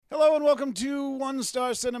Hello and welcome to One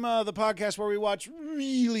Star Cinema, the podcast where we watch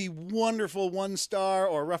really wonderful one-star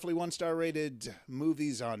or roughly one-star rated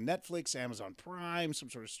movies on Netflix, Amazon Prime, some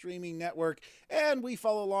sort of streaming network, and we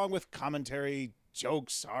follow along with commentary,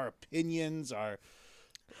 jokes, our opinions, our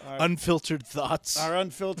unfiltered thoughts. Our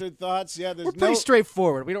unfiltered thoughts. Yeah, we're pretty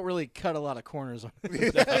straightforward. We don't really cut a lot of corners on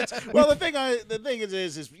it. Well, the thing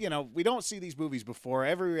is, you know, we don't see these movies before.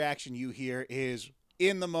 Every reaction you hear is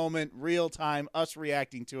in the moment, real time, us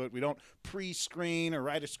reacting to it. We don't pre-screen or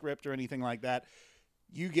write a script or anything like that.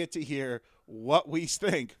 You get to hear what we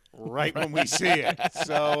think right when we see it.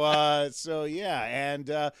 So yeah. And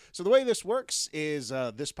so the way this works is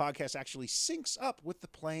this podcast actually syncs up with the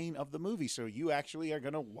playing of the movie. So you actually are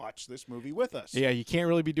going to watch this movie with us. Yeah, you can't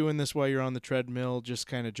really be doing this while you're on the treadmill, just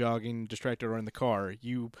kind of jogging, distracted, or in the car.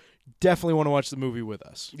 You definitely want to watch the movie with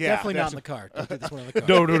us. Yeah, definitely not in the car. Don't do this one in the car.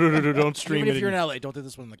 No, don't stream Even it. if you're in LA, don't do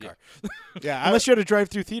this one in the car. Yeah, unless you're at a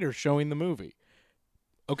drive-through theater showing the movie.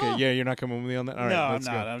 Okay, yeah, you're not coming with me on that? All right, no, let's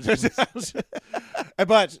I'm go. not.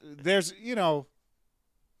 But there's,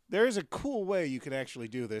 there is a cool way you could actually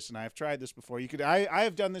do this, and I've tried this before. I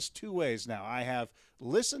have done this two ways now. I have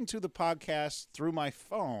listened to the podcast through my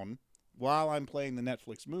phone while I'm playing the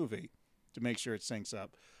Netflix movie to make sure it syncs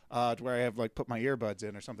up, to where I have put my earbuds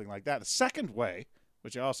in or something like that. The second way,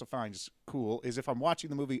 which I also find is cool, is if I'm watching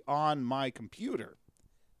the movie on my computer,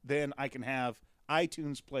 then I can have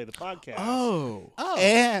iTunes play the podcast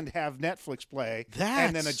and have Netflix play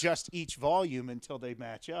and then adjust each volume until they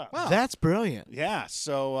match up. Wow. That's brilliant. Yeah,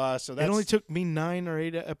 so that's it only took me 9 or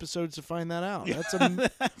 8 episodes to find that out.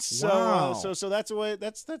 That's wow. So that's a way.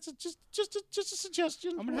 That's just a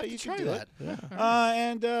suggestion. I'm gonna have to try that. Yeah.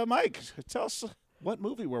 And Mike, tell us what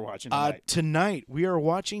movie we're watching tonight. Tonight we are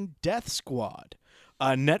watching Death Squad.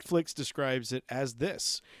 Netflix describes it as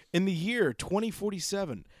this. In the year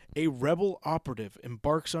 2047, a rebel operative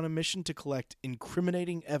embarks on a mission to collect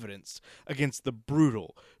incriminating evidence against the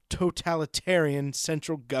brutal, totalitarian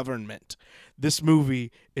central government. This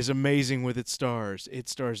movie is amazing with its stars. It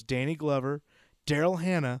stars Danny Glover, Daryl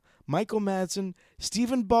Hannah, Michael Madsen,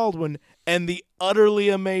 Stephen Baldwin, and the utterly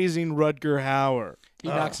amazing Rutger Hauer. He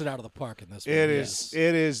knocks it out of the park in this one. It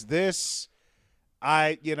is this.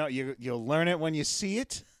 You'll learn it when you see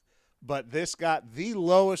it, but this got the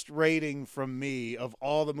lowest rating from me of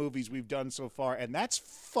all the movies we've done so far, and that's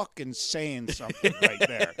fucking saying something right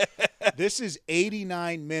there. This is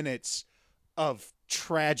 89 minutes of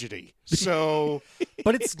tragedy. So,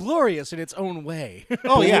 but it's glorious in its own way.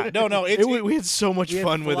 Oh yeah, no, we had so much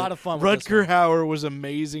fun with it. A lot of fun. With Rutger Hauer was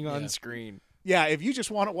amazing on screen. Yeah, if you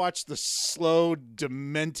just want to watch the slow,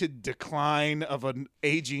 demented decline of an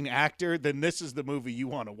aging actor, then this is the movie you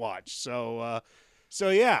want to watch. I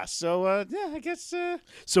guess.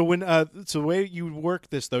 So when the way you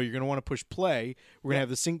work this though, you're gonna want to push play. We're gonna have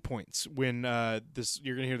the sync points when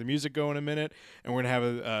you're gonna hear the music go in a minute, and we're gonna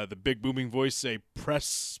have the big booming voice say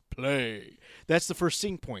press play. That's the first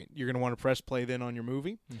sync point. You're gonna want to press play then on your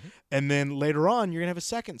movie, and then later on you're gonna have a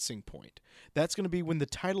second sync point. That's going to be when the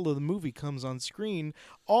title of the movie comes on screen.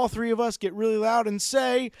 All three of us get really loud and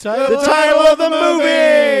say, the title of the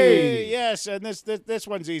movie! Yes, and this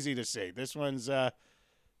one's easy to see. This one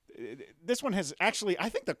has actually, I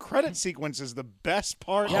think the credit sequence is the best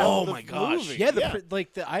part of the movie. Yeah,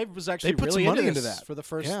 I was actually really into that for the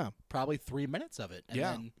first probably 3 minutes of it.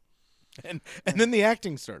 And And then the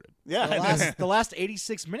acting started. Yeah, the last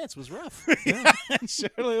 86 minutes was rough. Yeah, it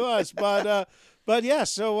certainly was. But yeah,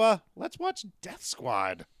 so let's watch Death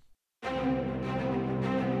Squad.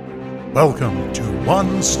 Welcome to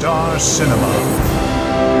One Star Cinema.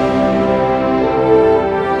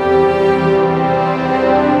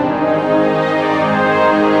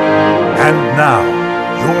 And now,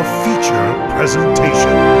 your feature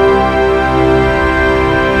presentation.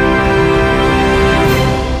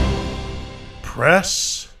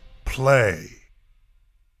 Press play.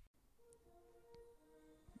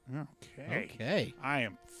 Okay. I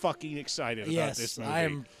am fucking excited about this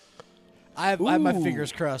movie. I have my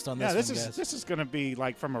fingers crossed on this one, This is going to be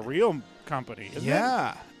from a real company, isn't it?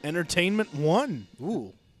 Yeah. Entertainment One.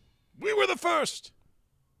 Ooh. We were the first.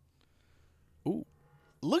 Ooh.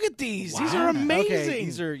 Look at these. Wow. These are amazing.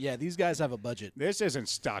 Okay, these guys have a budget. This isn't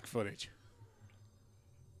stock footage.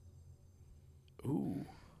 Ooh.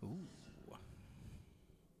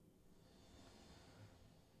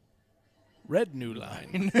 Red New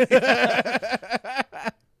Line.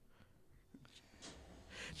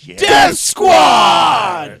 Death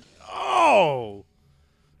Squad! Oh,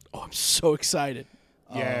 I'm so excited.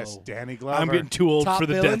 Yes, Danny Glover. I'm getting too old Top for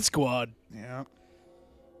the villain. Death Squad. Yeah.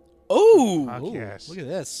 Oh, Fuck yes. Look at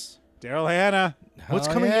this. Daryl Hannah. what's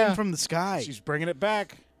coming in from the sky? She's bringing it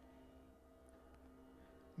back.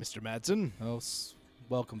 Mr. Madsen. Oh,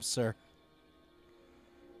 welcome, sir.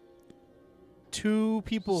 2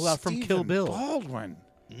 people out from Kill Bill. Baldwin.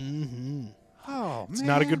 Mm-hmm. Oh, It's man.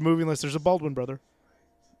 not a good movie unless there's a Baldwin brother.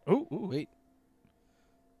 Oh, wait.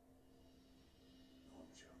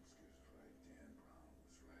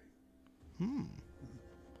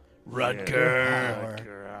 Rutger.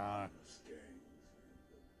 Hauer.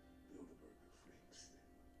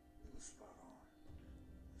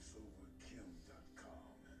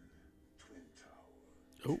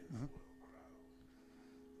 Oh.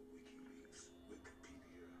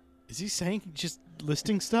 Is he saying just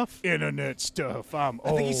listing stuff? Internet stuff. I'm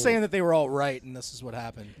I think he's saying that they were all right, and this is what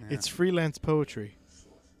happened. Yeah. It's freelance poetry.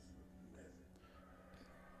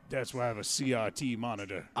 That's why I have a CRT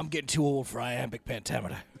monitor. I'm getting too old for iambic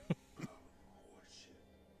pentameter.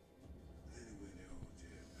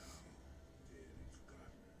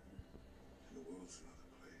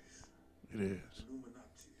 It is.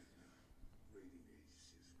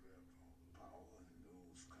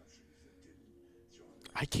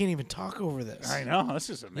 I can't even talk over this. I know. This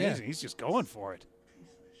is amazing. Yeah. He's just going for it.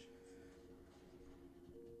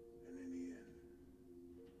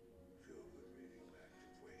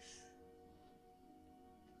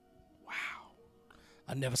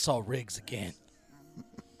 I never saw Riggs again.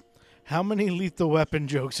 How many Lethal Weapon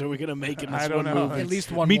jokes are we going to make in this I don't one know. movie? At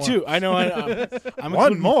least one Me more. too. I know. I'm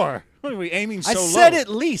One more. What are we aiming so I low? said at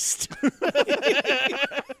least.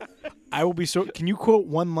 I will be so. Can you quote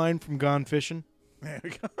one line from Gone Fishing? There we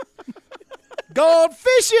go. Gone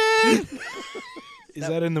fishing! Is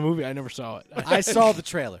that in the movie? I never saw it. I saw the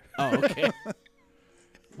trailer. Oh, okay.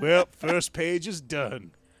 Well, first page is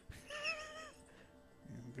done.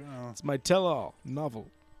 It's my tell-all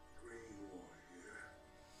novel.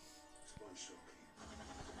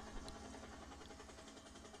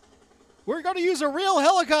 We're going to use a real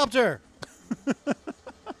helicopter.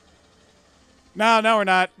 No, we're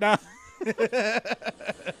not. No.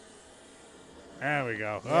 There we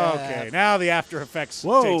go. Yeah. Okay, now the After Effects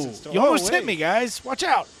Whoa! takes its toll. You almost wait. hit me, guys. Watch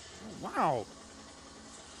out. Wow.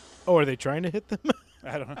 Oh, are they trying to hit them?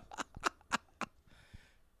 I don't know. I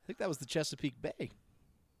think that was the Chesapeake Bay.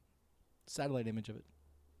 Satellite image of it.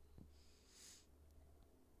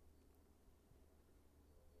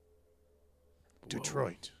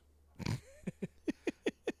 Detroit.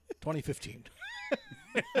 2015.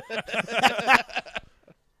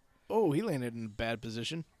 Oh, he landed in a bad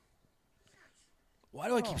position. Why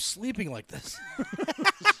do I keep sleeping like this?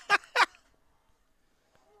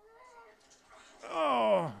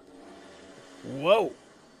 Oh. Whoa.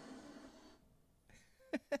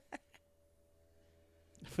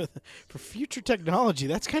 For future technology,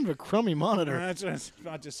 that's kind of a crummy monitor. That's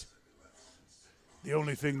not just. The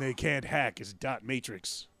only thing they can't hack is dot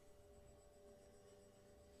matrix.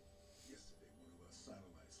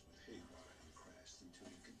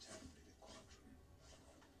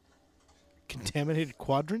 Contaminated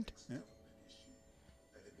quadrant? Yeah.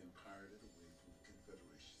 That had been pirated away from the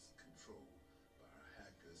Confederation's control by our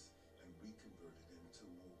hackers and reconverted into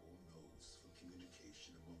mobile nodes for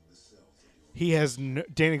communication among the cells of the He has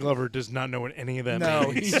Danny Glover does not know what any of that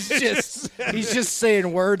No, means. he's just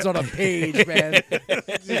saying words on a page, man.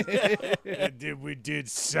 And then we did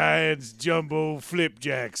science jumbo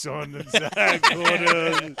flipjacks on the side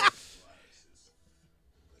corner.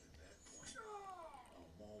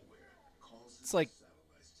 It's like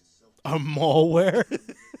A malware?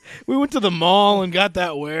 We went to the mall and got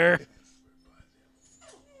that ware.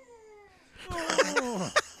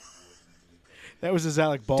 That was his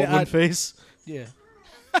Alec Baldwin face. yeah.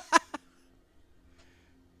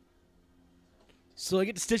 So I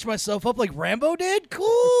get to stitch myself up like Rambo did?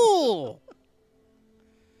 Cool.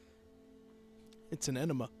 It's an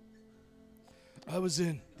enema. I was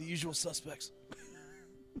in The Usual Suspects.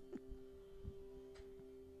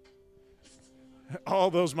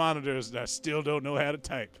 All those monitors that still don't know how to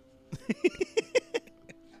type.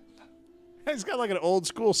 He's got like an old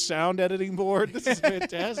school sound editing board. This is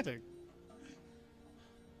fantastic.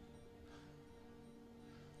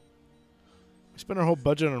 We spent our whole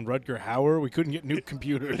budget on Rutger Hauer. We couldn't get new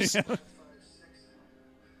computers.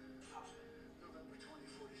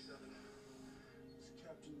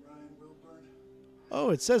 Oh,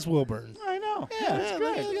 it says Wilburn. I know. Yeah, that's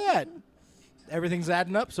great. Look at that. Everything's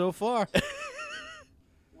adding up so far.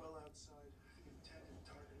 well outside the intended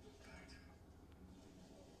target impact.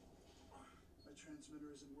 My transmitter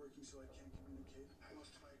isn't working, so I can't communicate.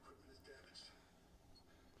 Most of my equipment is damaged.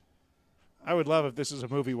 I would love if this is a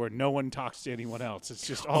movie where no one talks to anyone else. It's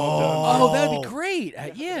just all done. Oh, that'd be great.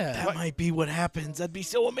 Yeah. That might be what happens. That'd be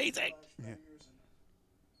so amazing. Unfortunately,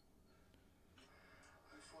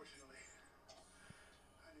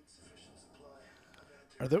 I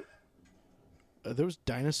Are those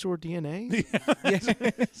dinosaur DNA?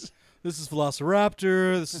 This is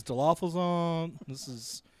Velociraptor. This is Dilophosaurus. This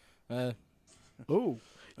is. Oh,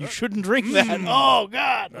 you shouldn't drink that. Oh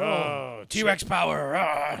God! Oh, T-Rex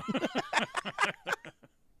power!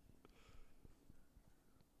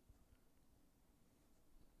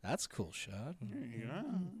 That's a cool shot. There you go.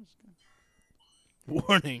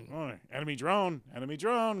 Warning! Oh, enemy drone. Enemy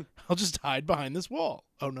drone. I'll just hide behind this wall.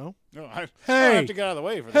 Oh no! No, I Hey! have to get out of the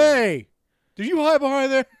way for this. Hey! Did you hide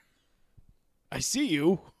behind there? I see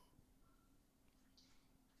you.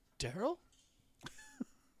 Daryl?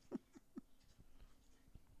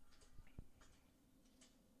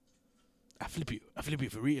 I flip you. I flip you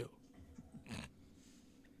for real.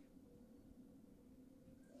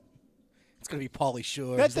 It's going to be Pauly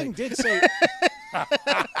Shore. That He's thing like, did say.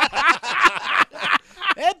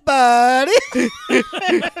 hey, buddy.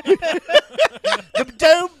 The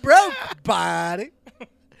dough broke, buddy.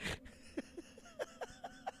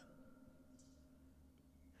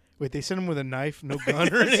 Wait, they sent him with a knife, no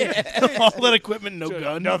gun or anything? All that equipment, no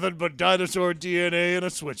gun. Nothing but dinosaur DNA and a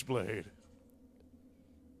switchblade.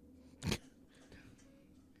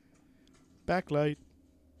 Backlight.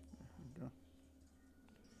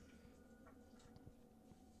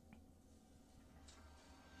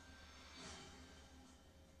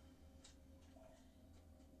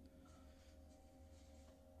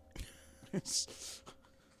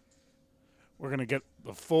 We're going to get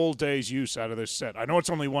the full day's use out of this set. I know it's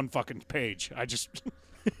only one fucking page. I just...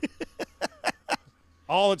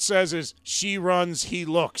 All it says is, she runs, he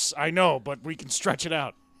looks. I know, but we can stretch it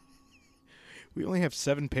out. We only have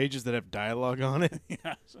 7 pages that have dialogue on it.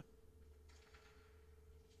 Yeah.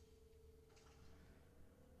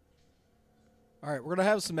 All right, we're going to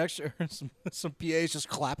have some extra, some PAs just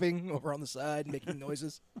clapping over on the side, making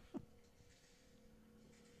noises.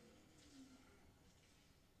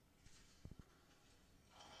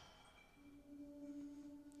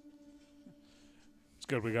 It's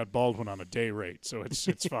good. We got Baldwin on a day rate, so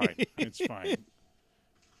it's fine. It's fine.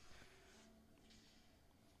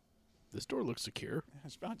 This door looks secure. I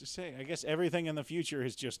was about to say, I guess everything in the future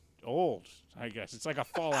is just old, I guess. It's like a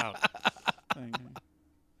Fallout.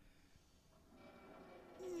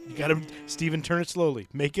 You got to, Steven, turn it slowly.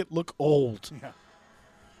 Make it look old. Yeah.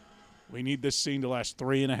 We need this scene to last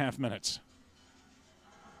 3.5 minutes.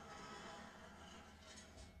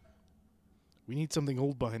 We need something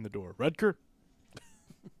old behind the door. Rutger?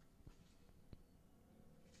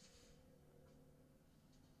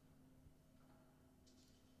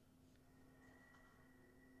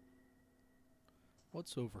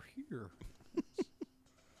 What's over here?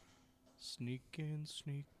 Sneaking.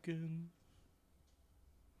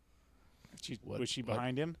 Was she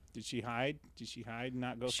behind him? Did she hide? Did she hide and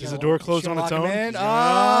not go? Does the door close on its own?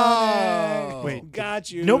 Oh, Wait, got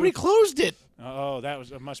you. nobody closed it. Oh,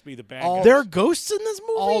 that must be the bad All- guy. There are ghosts in this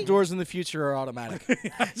movie? All doors in the future are automatic.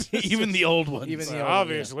 Even the old ones. Even the old-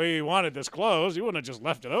 Obviously, he wanted this closed. He wouldn't have just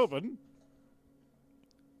left it open.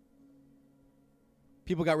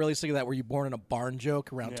 People got really sick of that "were you born in a barn"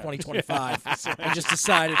 joke around 2025 and just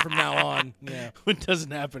decided from now on. Yeah. It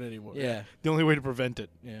doesn't happen anymore. Yeah. The only way to prevent it.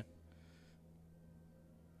 Yeah.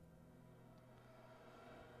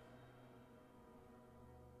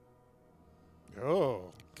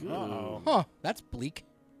 Oh. Uh-oh. Huh. That's bleak.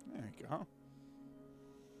 There you go.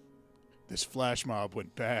 This flash mob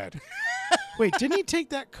went bad. Wait, didn't he take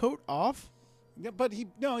that coat off? Yeah, but he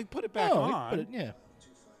put it back Oh, on. but yeah.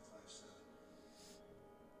 2557.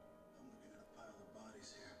 I'm looking at a pile of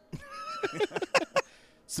bodies here.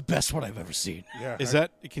 It's the best one I've ever seen. Yeah. Is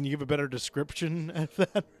that, can you give a better description of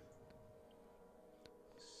that? It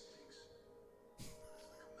stinks. It's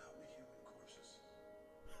like a mountain of human corpses.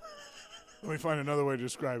 Let me find another way to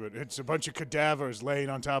describe it. It's a bunch of cadavers laying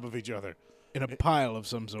on top of each other. In a pile of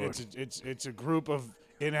some sort. It's a group of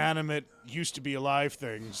inanimate, used to be alive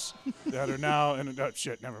things that are now in. Oh,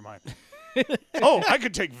 shit, never mind. Oh, I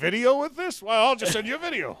could take video with this? Well, I'll just send you a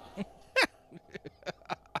video.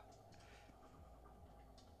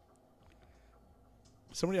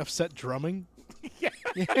 Somebody offset drumming?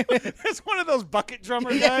 It's one of those bucket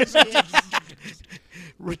drummer guys.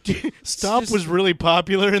 Stomp was really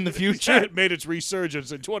popular in the future. It made its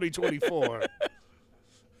resurgence in 2024.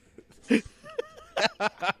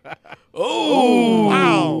 Oh!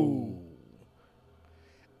 Wow.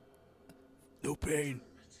 No pain.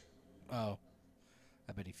 Oh.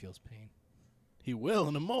 I bet he feels pain. He will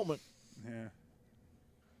in a moment. Yeah.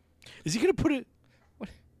 Is he going to put it...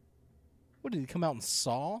 What, did he come out and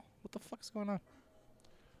saw? What the fuck's going on?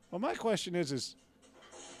 Well, my question is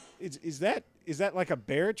that is that like a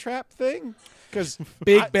bear trap thing? Because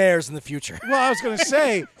Big bears in the future. well, I was going to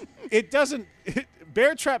say it doesn't.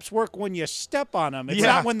 Bear traps work when you step on them. It's Yeah.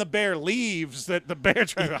 not when the bear leaves that the bear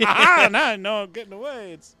trap. Ah, no, I'm getting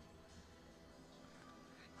away. It's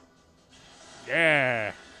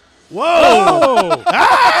yeah. Whoa!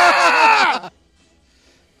 At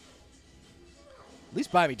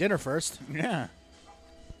least buy me dinner first. Yeah.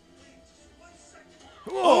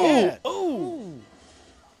 Oh! Oh!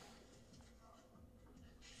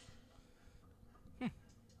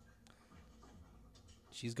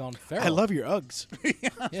 She's gone feral. I love your Uggs.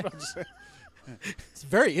 It's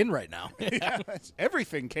very in right now. Yeah,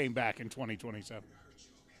 everything came back in 2027.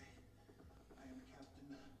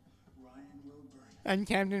 I'm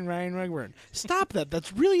Captain Ryan Rugburn. Stop that.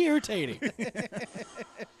 That's really irritating.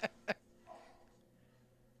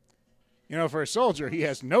 You know, for a soldier, he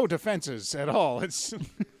has no defenses at all. It's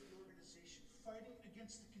organization fighting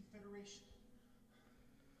against the Confederation.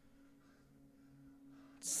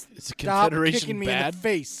 Is the Stop Confederation kicking me bad? in the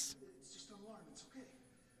face. It's just an alarm. It's okay.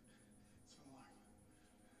 It's an alarm.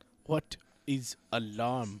 What is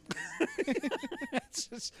alarm? it's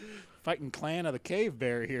just fighting Clan of the Cave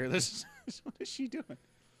Bear here. This is what is she doing?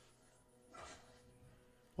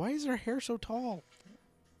 Why is her hair so tall?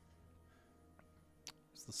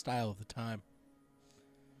 It's the style of the time.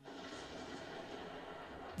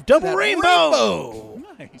 Double That rainbow!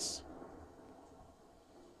 Nice.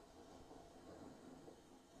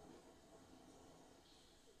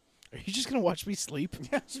 Are you just gonna watch me sleep?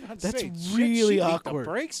 Yeah, I was about to That's say, really she beat awkward. the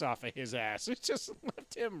brakes off of his ass. It just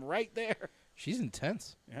left him right there. She's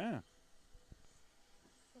intense. Yeah.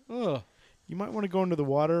 Ugh. You might want to go into the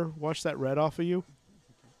water, wash that red off of you. I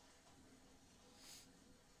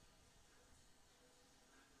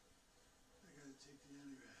gotta take the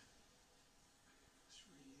anti-rat. This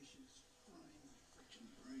radiation is frying my freaking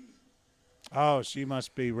brain. Oh, she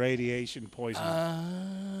must be radiation poisoning.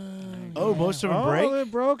 Oh, most of them break? they're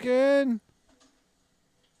broken.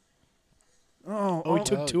 Oh, Oh, he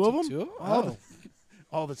took two of them? Two of them? all,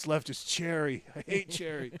 all that's left is Cherry. I hate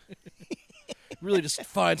Cherry. Really just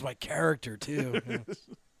defines my character, too. Yeah.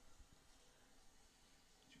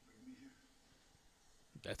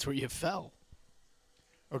 That's where you fell.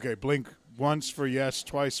 Okay, blink once for yes,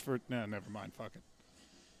 twice for no. Never mind. Fuck it.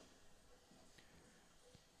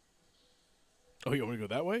 Oh, you want to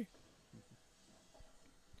go that way?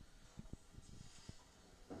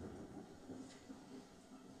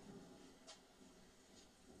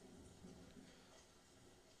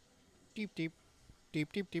 Deep, deep,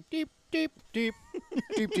 deep, deep, deep, deep, deep, deep, deep,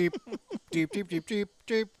 deep, deep, deep, deep, deep,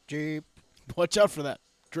 deep, deep. Watch out for that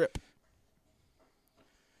drip.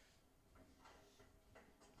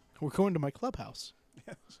 We're going to my clubhouse.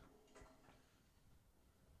 Yes.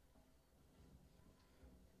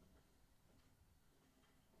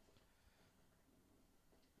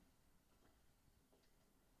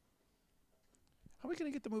 How are we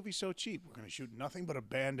going to get the movie so cheap? We're going to shoot nothing but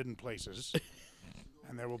abandoned places,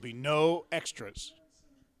 and there will be no extras.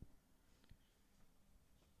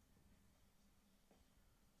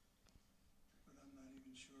 But I'm not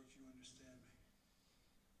even sure if you understand me.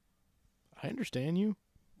 I understand you.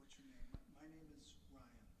 What's your name? My name is Ryan.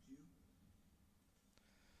 You?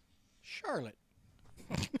 Charlotte.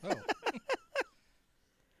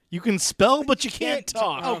 You can spell, but you can't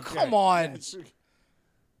talk. Oh, Okay. come on. It's-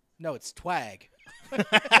 No, it's twag.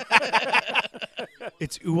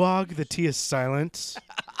 It's uog, the T is silent.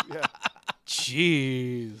 yeah.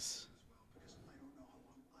 Jeez. Because I don't know how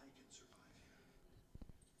long I can survive here.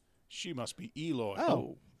 She must be Eloy.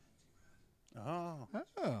 Oh. Oh.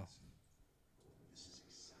 Oh. This is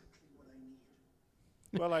exactly what I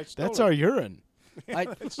need. Well, I stole That's it. our urine.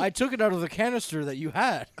 I took it out of the canister that you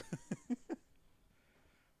had.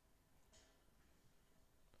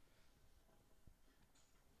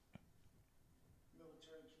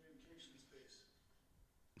 Military communications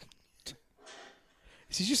base.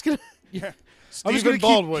 Is he just going to... Yeah. I was Stephen gonna keep-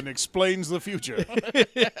 Baldwin explains the future.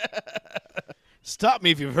 Stop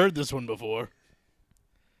me if you've heard this one before.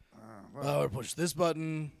 I would push this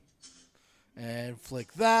button and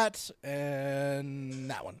flick that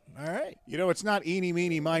and that one. All right. You know, it's not eeny,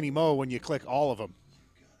 meeny, miny, mo when you click all of them.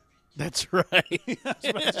 That's right. I was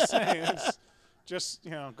about to say, it's just,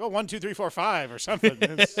 you know, go 1, 2, 3, 4, 5 or something.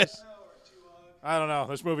 It's just, I don't know.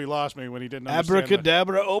 This movie lost me when he didn't understand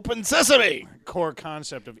Abracadabra, open sesame. the core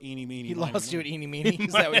concept of eeny, meeny, He miny, lost mo. you at eeny meeny.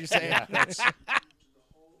 Is that what you're saying? Yeah, that's, To the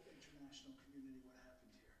whole international community what happened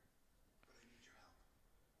here. But I need your help.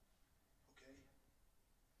 Okay?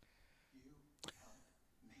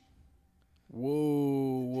 You help me.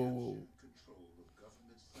 Whoa, whoa, whoa. Control of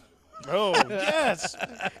government satellites. oh, Yes.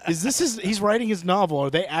 Is this he's writing his novel? Are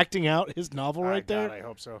they acting out his novel right there? God, I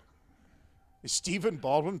hope so. Is Stephen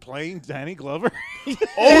Baldwin playing Danny Glover?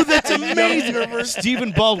 Oh, that's amazing.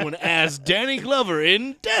 Stephen Baldwin as Danny Glover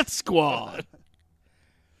in Death Squad.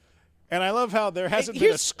 And I love how there hasn't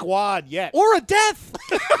been a squad yet. Or a death.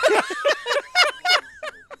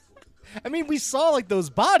 I mean, we saw like those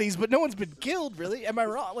bodies, but no one's been killed, really. Am I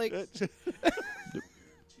wrong? Like,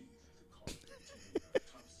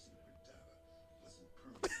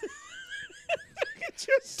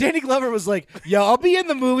 Danny Glover was like, "Yo, I'll be in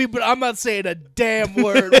the movie, but I'm not saying a damn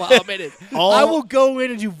word while I'm in it. I will go in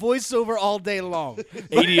and do voiceover all day long,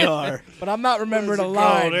 ADR. but I'm not remembering a Called,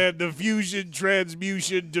 line." and the fusion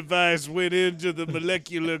transmutation device went into the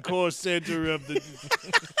molecular core center of the.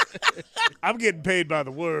 I'm getting paid by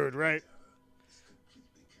the word, right?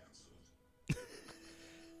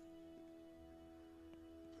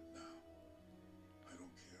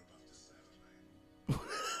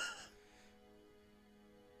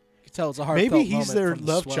 Tell it's a heartfelt Maybe he's moment their from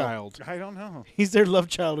the love swell. child. I don't know. He's their love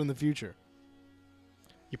child in the future.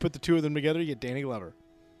 You put the two of them together, you get Danny Glover.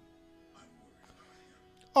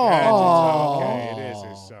 Oh, Okay, it is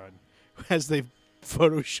his son. as they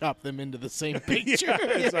Photoshop them into the same picture. Yeah,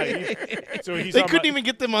 it's like so he's They on couldn't my- even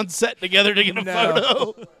get them on set together to get a No.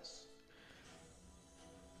 photo.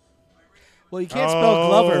 Well, you can't spell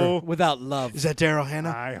Glover without love. Is that Daryl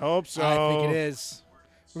Hannah? I hope so. I think it is.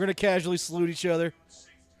 We're gonna casually salute each other.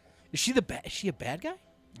 Is she the bad? Is she a bad guy?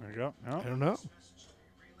 There you go. No. I don't know.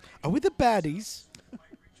 Are we the baddies?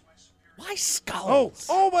 Why skulls?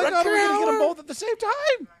 Oh my God! Are we gonna get them Hauer? both at the same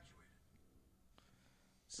time?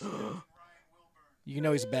 You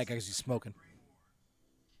know he's a bad guy because he's smoking.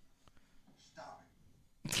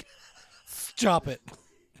 Stop it. I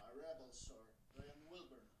know him,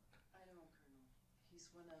 Colonel. He's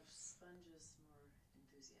one of Sponge's more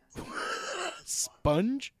enthusiastic.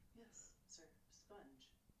 Sponge? Yes, sir.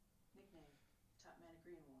 Sponge. Nickname, top man of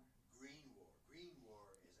Green War. Green War. Green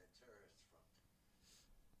War is a terrorist front.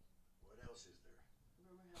 What else is there?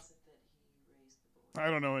 Rumor has it that he raised the boy.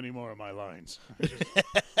 I don't know any more of my lines. This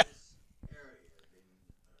area has been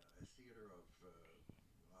a theater of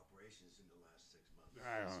operations in the last 6 months.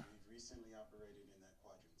 I don't know. We've recently operated in that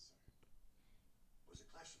quadrant, sir. Was it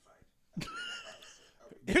classified?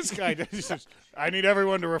 This guy just. I need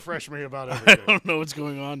everyone to refresh me about I everything. don't know what's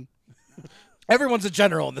going on. Everyone's a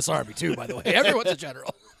general in this army too, by the way. Everyone's a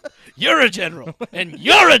general. You're a general, and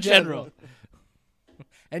you're a general.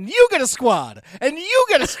 And you get a squad. And you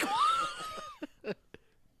get a squad.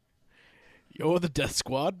 You're the death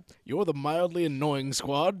squad. You're the mildly annoying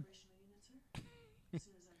squad. Operational unit, sir. As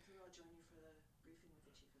soon as I'm through, I'll join you for the briefing with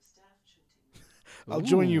the chief of staff. Shouldn't take me. I'll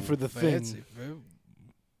join you for the Fancy. thing.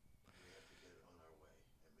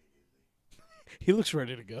 He looks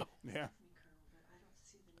ready to go. Yeah. Colonel, but I don't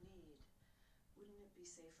see the need. Wouldn't it be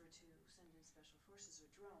safer to send in special forces or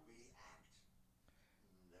drones?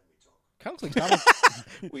 Kind of looks like Donald.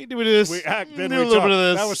 We do this. We act, then do we a little talk. bit of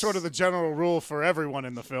this. That was sort of the general rule for everyone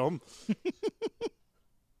in the film.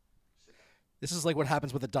 This is like what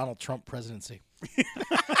happens with the Donald Trump presidency.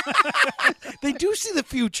 They do see the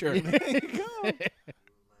future. When I look at you,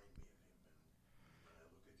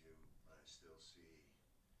 I still see his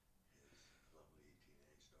lovely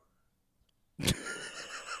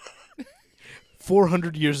teenage daughter.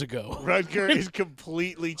 400 years ago. Rutger is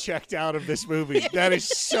completely checked out of this movie. That is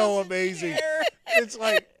so amazing. It's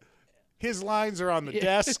like his lines are on the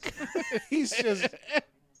desk. He's just.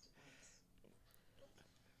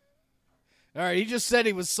 All right, he just said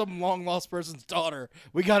he was some long lost person's daughter.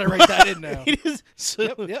 We got to write that in now. It is so,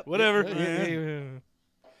 whatever. There's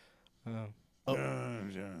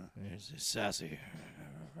sassy.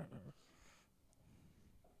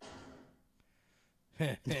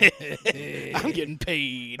 I'm getting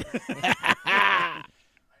paid. I need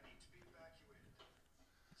to be evacuated.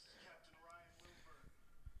 This is Captain Ryan Wilburn,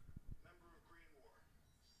 member of Green War.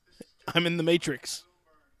 This is I'm in the Matrix.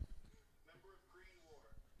 Wilburn, member of Green War.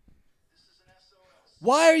 This is an SOS.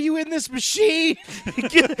 Why are you in this machine?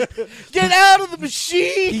 Get out of the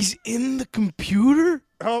machine. He's in the computer?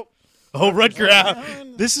 Oh, Oh, Rutger out.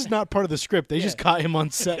 This is not part of the script. They just caught him on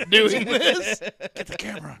set doing this. get the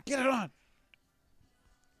camera. Get it on.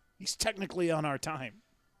 He's technically on our time.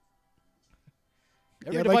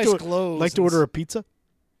 Every I'd device like to, glows. like to and order a pizza.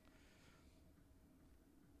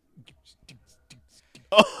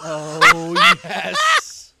 Oh,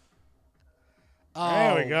 yes. Oh,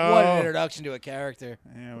 There we go. What an introduction to a character.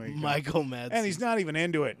 There we go. Michael Madsen. And he's not even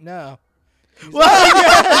into it. No.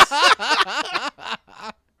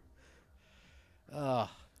 Oh,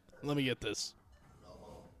 Let me get this.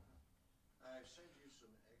 I've sent you some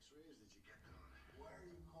x-rays that you kept on.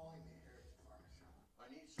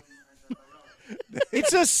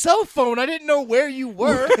 It's a cell phone. I didn't know where you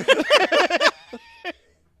were.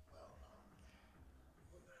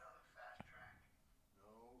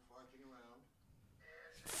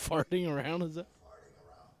 Farting around is that?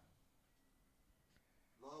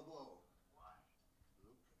 Lobo. What?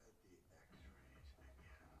 Look at the X-rays again.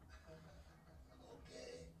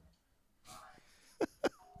 Okay.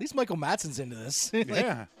 At least Michael Madsen's into this.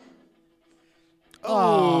 Yeah.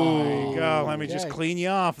 Oh, there you go. Let me just okay. clean you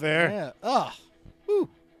off there. Yeah. Oh. Woo.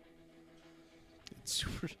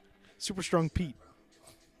 Super strong Pete.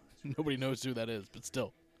 Nobody knows who that is, but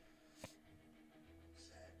still.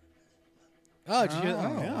 Oh, did you hear? Oh,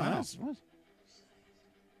 Oh, yeah. wow. that's-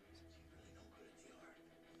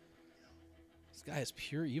 This guy is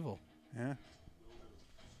pure evil. yeah.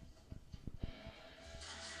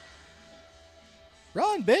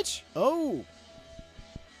 Run, bitch. Oh.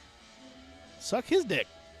 Suck his dick.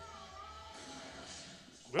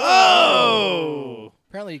 Oh.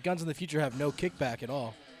 Apparently, guns in the future have no kickback at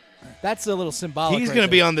all. That's a little symbolic. He's right going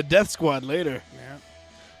to be there. on the death squad later. Yeah.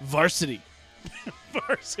 Varsity.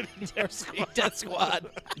 Varsity Death Squad.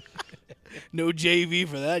 No JV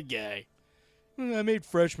for that guy. I made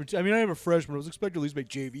freshman. I mean, I am a freshman. I was expected to at least make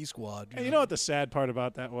JV squad. And you know what the sad part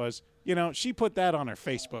about that was? You know, she put that on her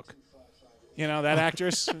Facebook. You know, that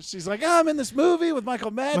actress. She's like, I'm in this movie with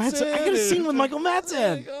Michael Madsen. I got a scene with Michael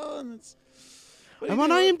Madsen. I'm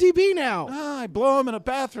on IMDB now. I blow him in a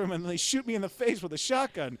bathroom and they shoot me in the face with a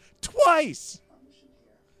shotgun twice.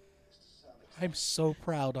 I'm so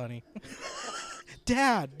proud, honey.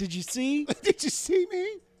 Dad, did you see? Did you see me?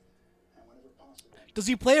 Does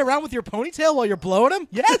he play around with your ponytail while you're blowing him?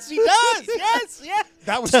 Yes, he does. Yes, yes.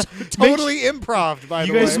 That was totally improv, by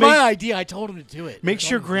You the guys It's way. my idea. I told him to do it. Make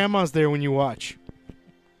sure Grandma's there when you watch.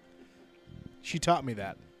 She taught me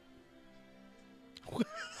that.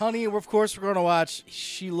 Honey, of course we're going to watch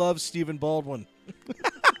She Loves Stephen Baldwin.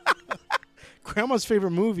 Grandma's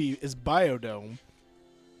favorite movie is Biodome.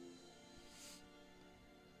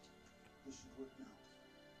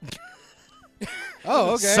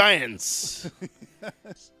 Oh, okay. Science.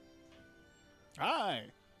 Hi.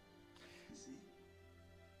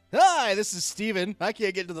 Hi, this is Steven. I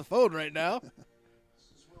can't get to the phone right now. This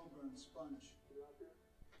is Wilburn Sponge. You out there?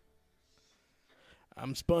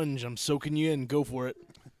 I'm Sponge. I'm soaking you in. Go for it.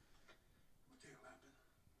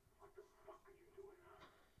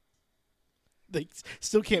 They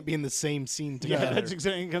still can't be in the same scene together. Yeah, that's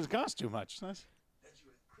exactly because it costs too much. That's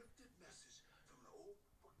your encrypted message from an old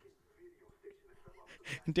fucking radio station that fell off the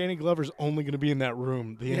And Danny Glover's only going to be in that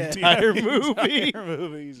room the Yeah. entire movie. Entire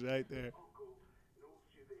movie's right there. knows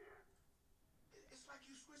you're there. It's like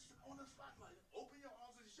you switched on the spotlight. Open your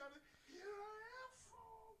arms and shut it. Here I am,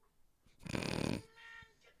 folk.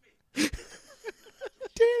 Get me.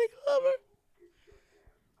 Danny Glover.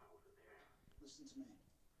 Listen to me.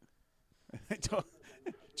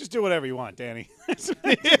 Just do whatever you want, Danny. Just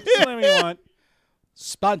whatever you want.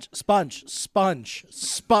 Sponge, sponge, sponge,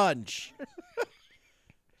 sponge. Here's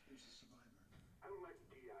the survivor. I don't like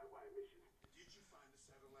DIY missions. Did you find the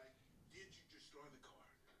satellite? Did you destroy the car?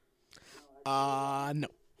 No.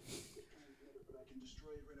 But I can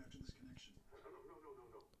destroy it right after this connection. No.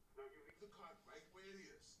 Now you leave the car right where it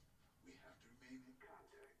is. We have to remain in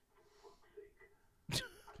contact, for fuck's sake.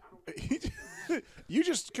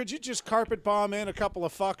 Could you just carpet bomb in a couple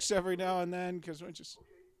of fucks every now and then? Because we're just. Give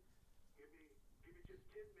me just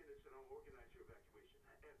 10 minutes and I'll organize your evacuation.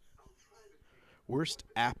 And I'll try to take Worst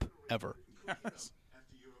app ever. after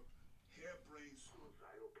your harebrained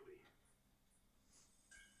suicidal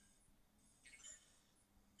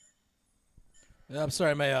plea. I'm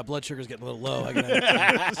sorry, my blood sugar's getting a little low. I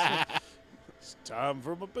gotta... It's time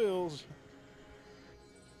for my bills.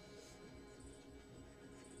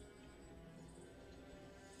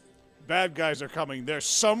 Bad guys are coming. They're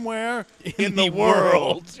somewhere in the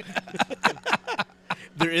world.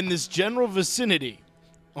 They're in this general vicinity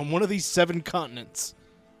on one of these 7 continents.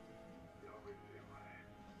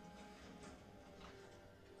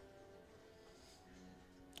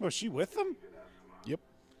 Oh, is she with them? Yep.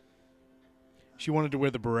 She wanted to wear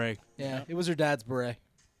the beret. Yeah, it was her dad's beret.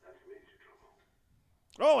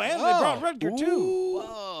 Oh, and they brought Rutger too.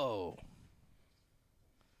 Whoa.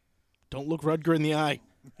 Don't look Rutger in the eye.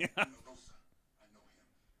 Yeah. I know him.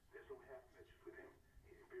 There's no half-matches with him.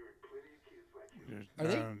 He's buried plenty of kids like you. Are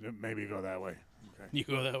they? Maybe go that way. Okay. You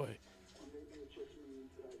go that way. Or maybe it just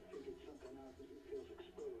means that I figured something out that he feels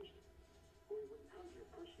exposed. Or he wouldn't come here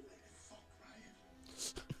personally. Fuck, Ryan.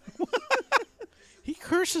 He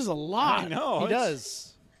curses a lot. I know. He it's- does.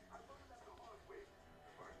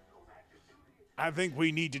 I think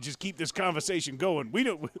we need to just keep this conversation going. We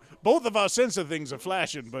don't. Both of our sense of things are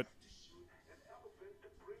flashing, but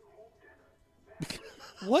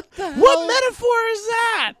What the hell? What metaphor is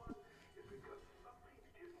that?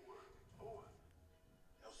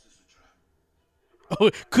 Oh,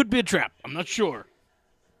 it could be a trap. I'm not sure.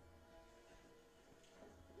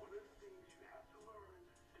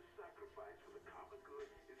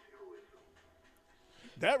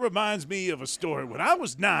 That reminds me of a story. When I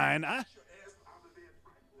was 9,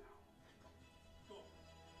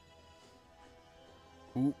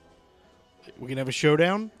 Ooh. We can have a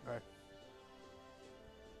showdown?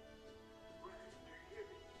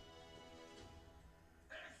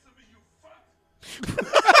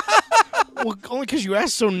 Well, only because you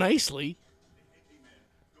asked so nicely.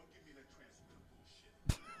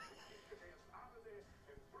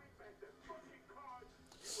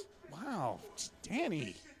 Wow, it's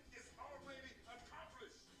Danny.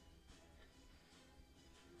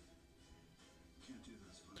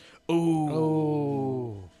 Ooh.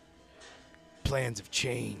 Oh. Plans have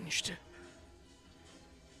changed.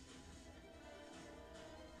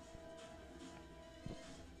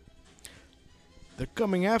 They're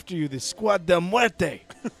coming after you, the Squad de Muerte.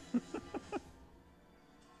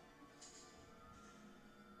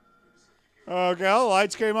 Okay, all the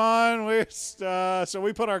lights came on. So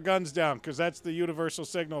we put our guns down because that's the universal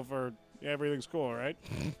signal for everything's cool, right?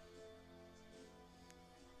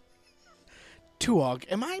 Tuog,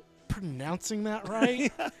 am I pronouncing that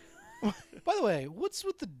right? By the way, what's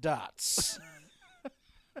with the dots?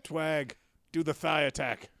 Twag, do the thigh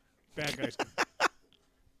attack. Bad guys.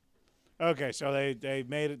 Okay, so they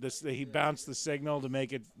made it. He bounced the signal to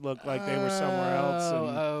make it look like they were somewhere else.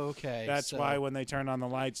 And Okay. that's so- why when they turned on the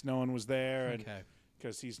lights, no one was there, and Okay.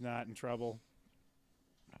 because he's not in trouble.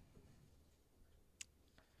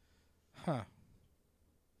 Huh.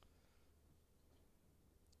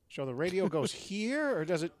 So the radio goes here, or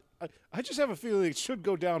does it? I just have a feeling it should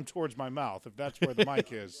go down towards my mouth if that's where the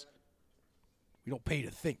mic is. We don't pay you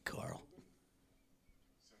to think, Carl.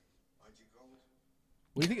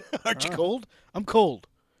 What do you think? Aren't you cold? I'm cold.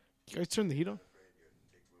 You guys turn the heat on?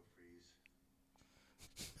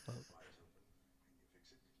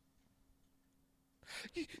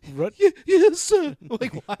 Yes, sir.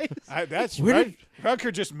 Like, why? That's Where right. did-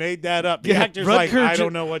 Rutger just made that up. The Yeah, actor's like, Rutger I ju-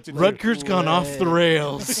 don't know what to do. Rutger's gone off the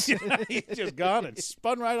rails. He's just gone and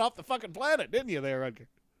spun right off the fucking planet, didn't you there, Rutger?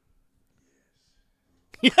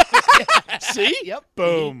 See? Yep.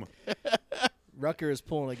 Boom. Rucker is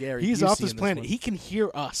pulling a Gary. He's Busey off this in planet. one. He can hear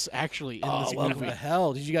us, actually, in Oh, this welcome movie. to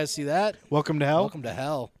hell. Did you guys see that? Welcome to hell? Welcome to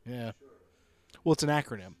hell. Yeah. Well, it's an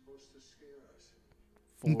acronym.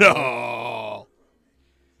 No.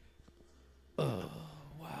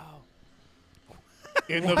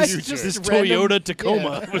 In the Why future. just- This Random- Toyota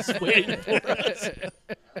Tacoma was waiting for us.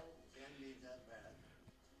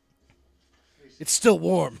 It's still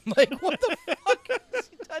warm. Like, what the fuck is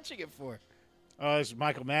he touching it for? Oh, this is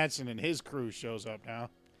Michael Madsen and his crew shows up now.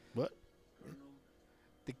 What?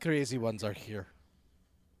 The crazy ones are here.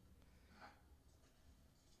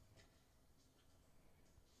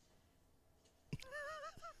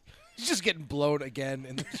 He's just getting blown again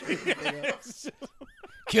in the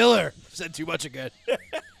Killer said too much again.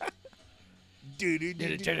 I'm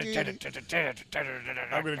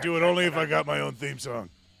going to do it only if I got my own theme song.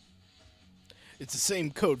 It's the same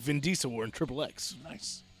code Vin Diesel wore in Triple X.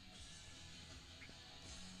 Nice.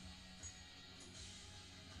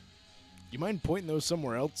 You mind pointing those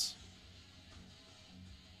somewhere else?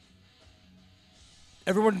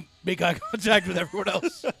 Everyone make eye contact with everyone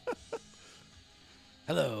else.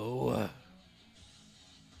 Hello.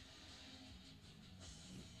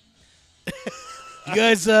 You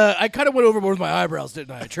guys, I kind of went overboard with my eyebrows,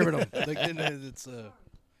 didn't I? Trimming them. Like, it's, I didn't understand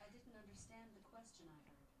the question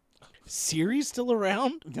I heard. Siri's still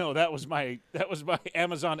around? No, that was my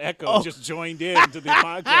Amazon Echo just joined in to the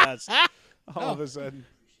podcast. All of a sudden.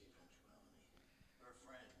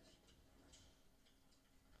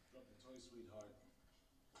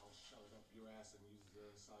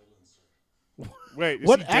 Wait, is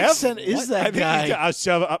What he deaf? accent is that I think guy? I'll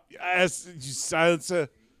shove up. Silencer.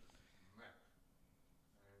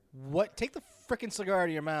 what? Take the frickin' cigar out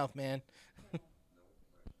of your mouth, man.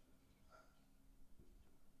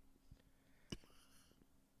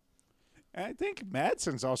 I think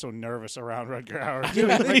Madsen's also nervous around Rutger Hauer too.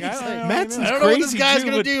 Like, I don't know, Madsen's I don't know what this crazy, guy's too,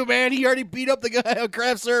 gonna but- do, man. He already beat up the guy on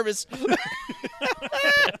craft service. I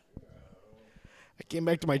came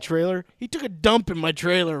back to my trailer. He took a dump in my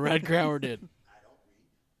trailer, Rad Crowder did.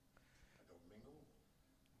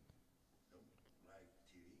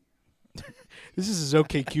 This is his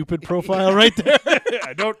OK Cupid profile right there.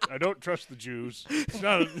 I don't trust the Jews. It's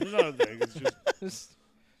not a thing. It's just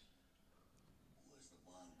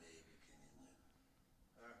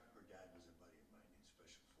Her dad was a buddy of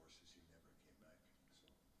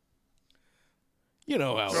You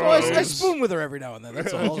know how. So I spoon with her every now and then.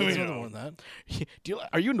 That's all. There's nothing more than that.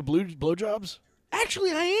 Are you into blowjobs?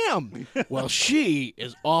 Actually, I am. Well, she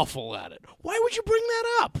is awful at it. Why would you bring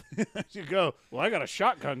that up? You go, well, I got a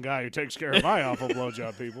shotgun guy who takes care of my awful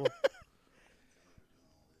blowjob people.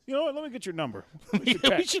 You know what? Let me get your number. We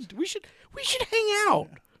should hang out.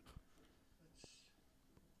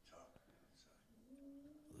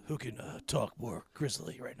 Who can talk more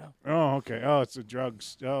grizzly right now? Oh, okay. Oh, it's the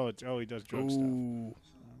drugs. Oh, he does drug stuff. Ooh.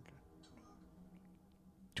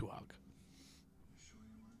 Tuog.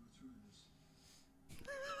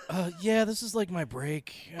 Yeah, this is like my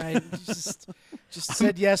break. I just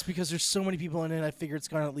said yes because there's so many people in it. I figured it's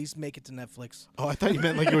gonna at least make it to Netflix. Oh, I thought you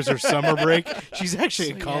meant like it was her summer break. She's actually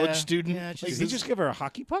So, a college yeah, student. yeah, Did he just give her a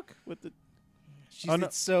hockey puck with the? She's, Oh, no.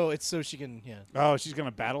 it's so she can Oh, she's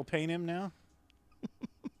gonna battle paint him now.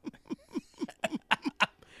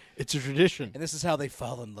 It's a tradition. And this is how they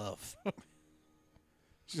fall in love.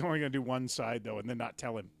 She's only gonna do one side though, and then not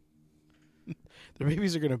tell him. Their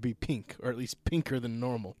babies are going to be pink, or at least pinker than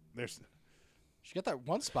normal. There's She got that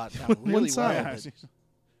one spot down One really side. well. Yeah,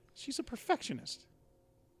 she's a perfectionist.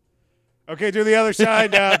 Okay, do the other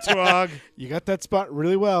side now, Tuog. You got that spot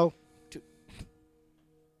really well.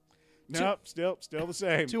 Nope, still the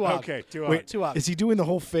same. Tuog. Okay, Tuog. Wait, Tuog. is he doing the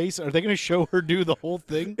whole face? Are they going to show her do the whole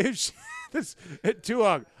thing? If she,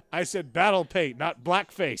 Tuog, I said battle paint, not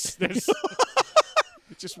blackface. There's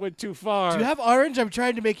it just went too far. Do you have orange? I'm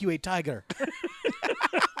trying to make you a tiger.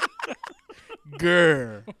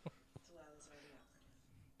 Grr.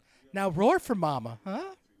 Now roar for mama, huh?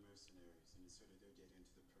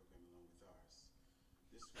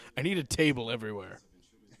 I need a table everywhere.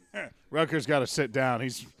 Rutger's got to sit down.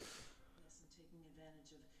 He's taking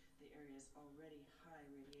advantage of the area's already high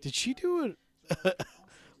radiation. Did she do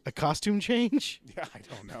a costume change? yeah, I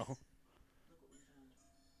don't know.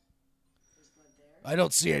 I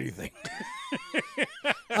don't see anything.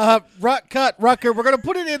 Cut, Rutger. We're gonna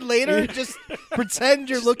put it in later. Just pretend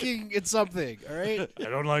you're looking at something. All right. I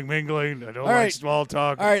don't like mingling. I don't All like right. small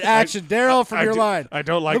talk. All right. Action, Daryl, from your line. I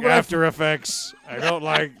don't like Look what I- After Effects. I don't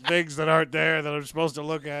like things that aren't there that I'm supposed to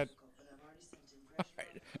look at.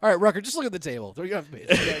 All right, Rutger. Just look at the table. You don't have to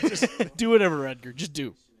pay. Just do whatever, Edgar. Just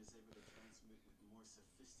do.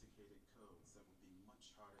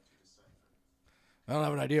 I don't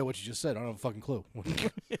have an idea what you just said. I don't have a fucking clue. Major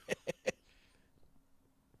darling,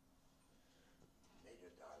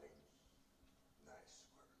 nice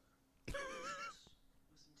work.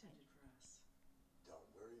 Was intended for us. Don't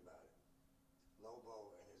worry about it.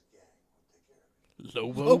 Lobo and his gang will take care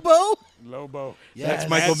of it. Lobo? Lobo. That's Yes.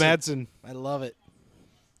 Michael Madsen. I love it.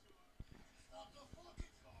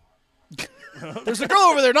 There's a girl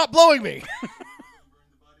over there not blowing me.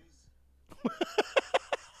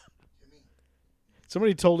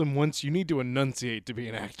 Somebody told him once, you need to enunciate to be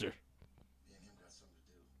an actor. Me and him got something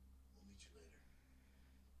to do. We'll meet you later.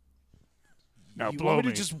 Now You blow want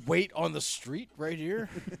me. me to just wait on the street right here?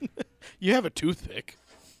 You have a toothpick.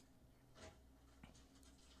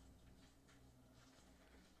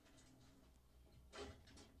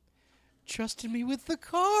 Trusted me with the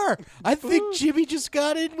car. I think Jimmy just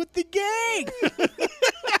got in with the gang.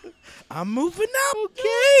 I'm moving up.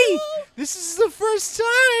 Okay. This is the first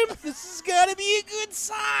time. This has got to be a good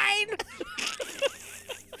sign.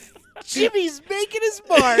 Jimmy's making his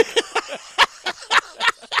mark.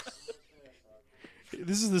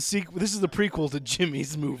 This is the sequel. This is the prequel to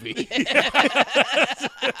Jimmy's movie. Yes, sir.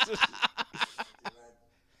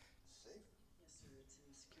 It's in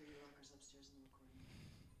the security lockers upstairs in the recording room.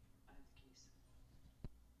 I have the keys.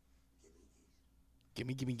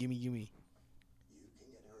 Gimme. You can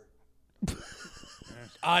get hurt.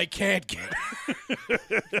 I can't get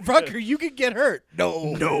Rutger, you can get hurt.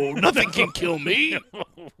 No. No, nothing can kill me.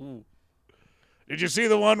 Did you see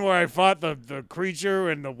the one where I fought the creature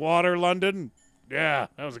in the water, London? Yeah,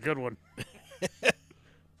 that was a good one.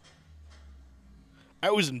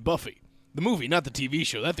 I was in Buffy. The movie, not the TV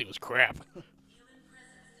show. That thing was crap.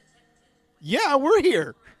 Yeah, we're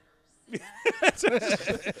here.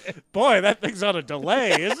 Boy, that thing's on a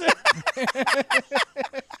delay, isn't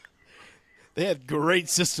it? They had great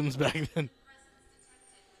systems back then.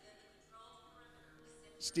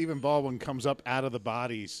 Stephen Baldwin comes up out of the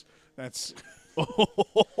bodies. That's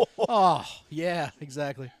Oh, yeah,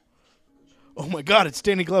 exactly. Oh my God, it's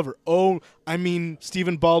Danny Glover. Oh, I mean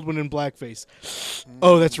Stephen Baldwin in blackface.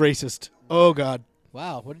 Oh, that's racist. Oh God.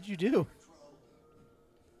 Wow, what did you do?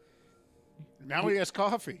 now he has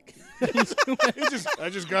coffee. I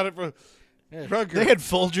just got it from Rutger. They had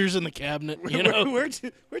Folgers in the cabinet. You know. Where'd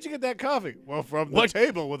you get that coffee? Well, from the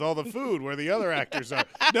table with all the food where the other actors are.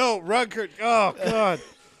 No, Rutger. Oh God.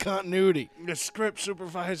 continuity. The script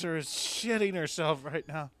supervisor is shitting herself right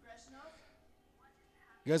now.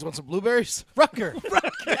 You guys want some blueberries? Rutger.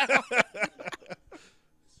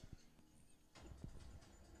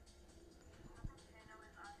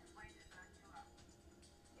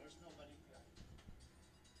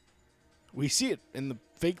 We see it in the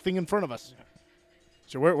fake thing in front of us.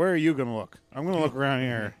 So where are you going to look? I'm going to look around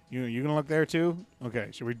here. You going to look there too? Okay.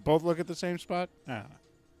 Should we both look at the same spot? Ah.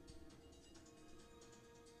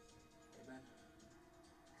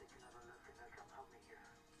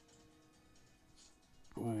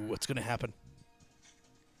 Ooh, what's going to happen?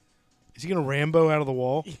 Is he going to Rambo out of the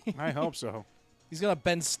wall? I hope so. He's gonna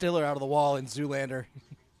Ben Stiller out of the wall in Zoolander.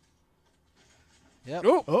 Yep.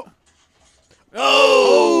 Oh.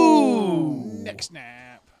 Oh! Neck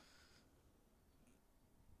snap.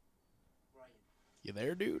 You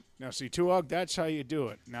there, dude? Now see, Tuog, that's how you do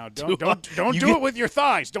it. Now don't You do get- it with your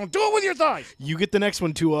thighs. Don't do it with your thighs. You get the next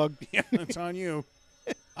one, Tuog. Yeah, that's on you.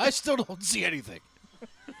 I still don't see anything.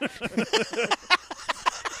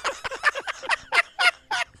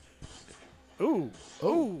 Ooh.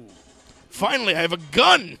 Oh. Finally, I have a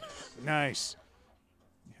gun. Nice.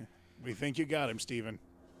 We think you got him, Steven.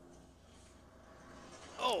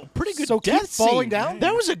 Oh, pretty good So keep death falling scene. down?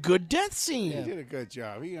 That was a good death scene. He did a good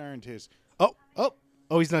job. He earned his.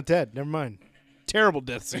 Oh, he's not dead. Never mind. Terrible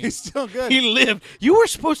death scene. He's still good. He lived. You were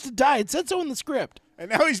supposed to die. It said so in the script.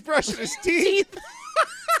 And now he's brushing his teeth.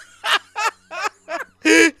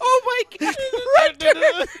 Oh my god!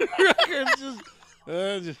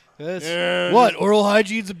 What? Oral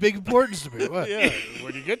hygiene's a big importance to me. What? Yeah.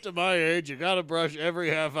 When you get to my age, you got to brush every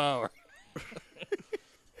half hour.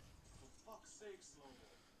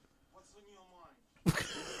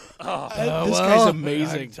 This guy's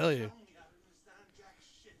amazing. I can tell you.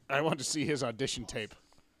 I want to see his audition tape.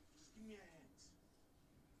 The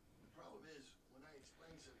problem is, when I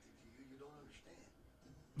explain something to you, you don't understand.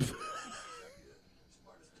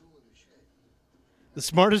 Smartest tool in the shed. The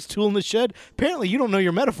smartest tool in the shed. Apparently, you don't know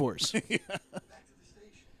your metaphors. Back to the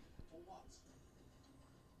station. For what?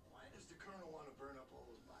 Why does the colonel want to burn up all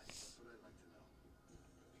those bodies? That's what I'd like to know.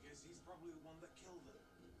 Because he's probably the one that killed them.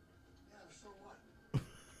 Yeah, so what?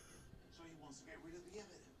 So he wants to get rid of the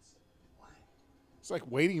evidence. Why? It's like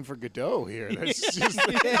waiting for Godot here. That's just.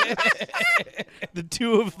 The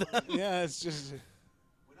two of them. Yeah, it's just. When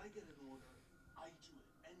I get an order, I do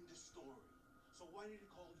it. End of story. So why did he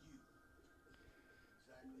call you?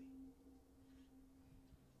 Exactly.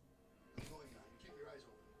 What's going on? Keep your eyes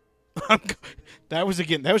open. That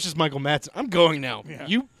was just Michael Madsen. I'm going now. Yeah.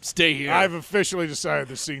 You stay here. I've officially decided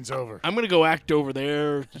the scene's over. I'm gonna go act over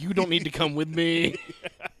there. You don't need to come with me.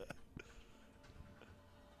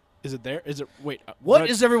 Is it there? Is it? Wait. What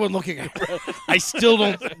is everyone looking at? I still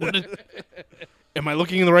don't. Am I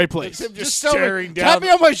looking in the right place? Him just tell me- staring down. Tap me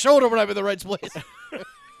on my shoulder when I'm in the right place.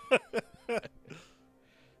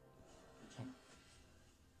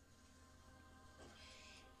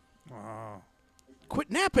 Quit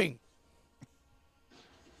napping.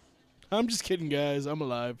 I'm just kidding, guys. I'm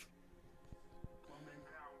alive.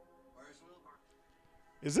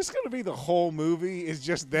 Is this going to be the whole movie? Is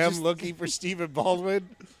just them looking for Stephen Baldwin?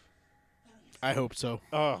 I hope so.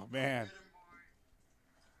 Oh man.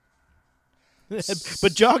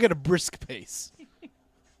 But jog at a brisk pace.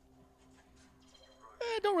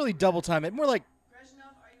 Don't really double time it. More like,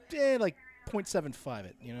 Brezhnev, are you like 0.75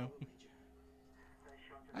 it, you know?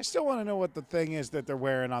 I still want to know what the thing is that they're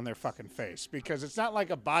wearing on their fucking face, because it's not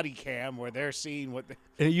like a body cam where they're seeing what.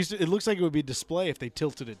 And it looks like it would be a display if they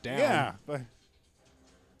tilted it down. Yeah, but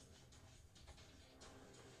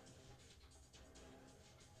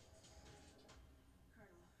Colonel,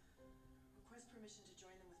 request permission to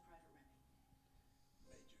join them with Private Remy.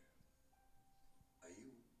 Major, are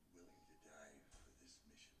you willing to die for this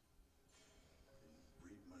mission? Then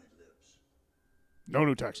read my lips. no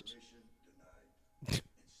New Texas. Mission denied.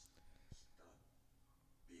 Stop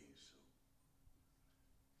being so.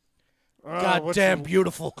 What's Goddamn the-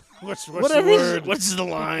 beautiful. What's Whatever. the word? What's the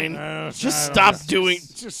line? It's Just not- stop doing.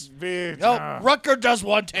 Just be. No, Rutger does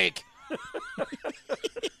one take.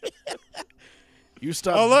 You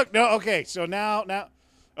stop. Oh look, no. Okay, so now.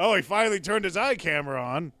 Oh, he finally turned his eye camera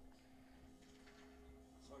on.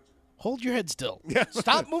 Hold your head still. Yeah.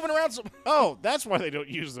 Stop moving around. Oh, that's why they don't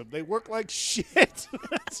use them. They work like shit.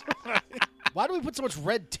 That's why. Why do we put so much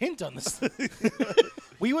red tint on this?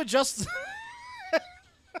 We would just.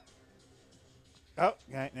 Oh,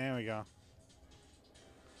 yeah, there we go.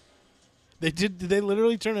 Did they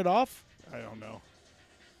literally turn it off? I don't know.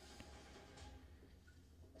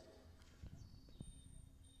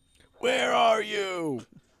 Where are you?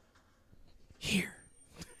 Here.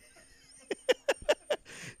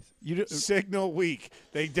 Signal weak.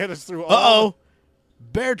 They did us through all. Uh-oh.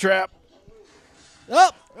 Bear trap.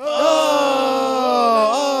 Oh!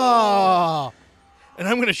 Oh! And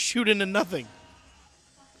I'm going to shoot into nothing.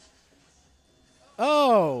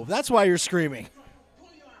 Oh, that's why you're screaming.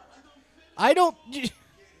 I don't...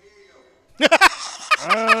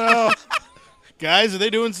 Guys, are they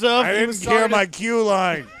doing stuff? I didn't hear my cue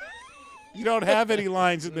line. You don't have any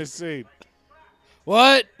lines in this scene.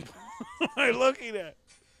 What? What am I looking at?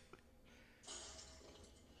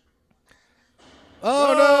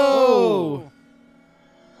 Oh, no!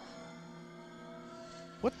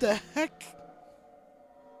 What the heck?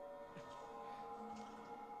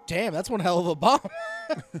 Damn, that's one hell of a bomb.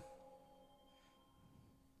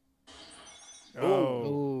 Oh.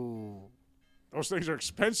 Ooh. Those things are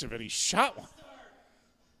expensive, and he shot one.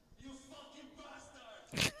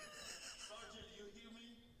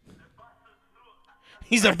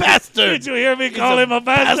 He's a bastard. Did you hear me call him a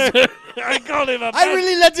bastard? I called him a bastard. I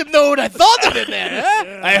really let him know what I thought of it there,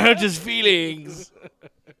 huh? I hurt his feelings.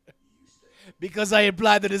 Because I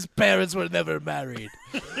implied that his parents were never married.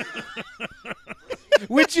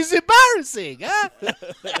 Which is embarrassing, huh?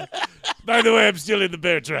 By the way, I'm still in the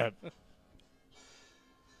bear trap.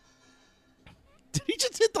 Did he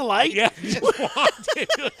just hit the light? Yeah, he just walked in.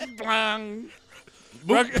 Blang.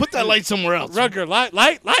 Put that light somewhere else. Rutger, light.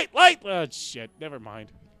 Oh, shit. Never mind.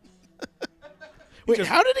 Wait,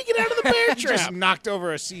 how did he get out of the bear Just trap? knocked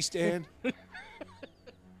over a C-stand.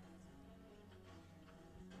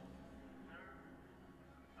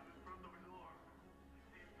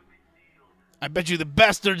 I bet you the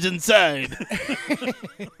bastard's inside.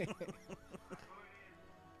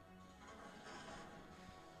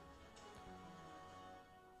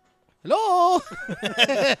 Hello?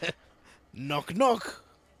 Knock, knock.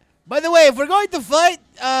 By the way, if we're going to fight,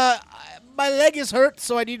 my leg is hurt,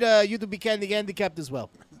 so I need you to be handicapped as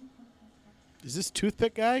well. Is this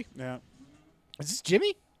toothpick guy? Yeah. Is this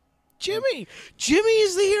Jimmy? Jimmy. Jimmy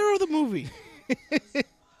is the hero of the movie.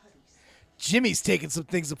 Jimmy's taking some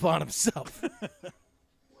things upon himself. What'd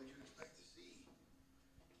you expect to see?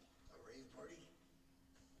 A rave party?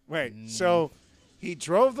 Wait, so he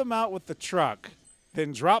drove them out with the truck,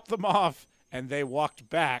 then dropped them off, and they walked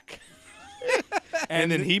back.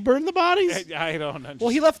 And then he burned the bodies? I don't understand. Well,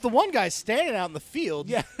 he left the one guy standing out in the field.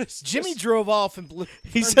 Yes. Jimmy drove off and blew.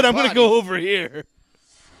 He said, I'm going to go over here.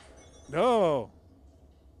 No.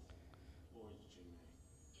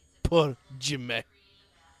 Poor Jimmy.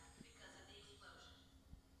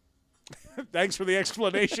 Thanks for the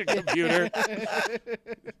explanation, computer.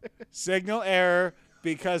 Signal error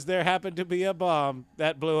because there happened to be a bomb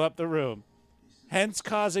that blew up the room. Hence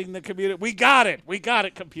causing the computer. We got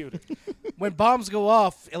it, computer. When bombs go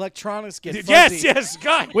off, electronics get fuzzy. Yes,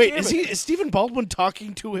 God. Wait, damn is it. Stephen Baldwin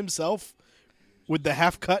talking to himself with the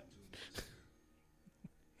half cut?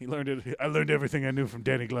 He learned it. I learned everything I knew from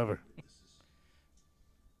Danny Glover.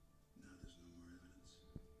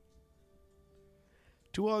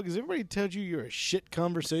 Tuog, has everybody told you you're a shit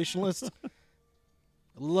conversationalist? I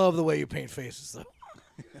love the way you paint faces,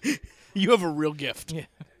 though. You have a real gift. Yeah.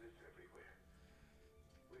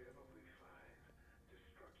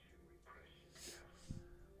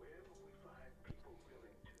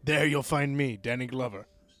 There you'll find me, Danny Glover.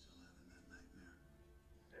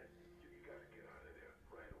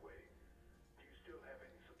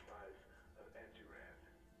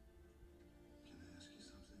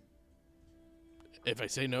 If I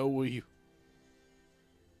say no, will you?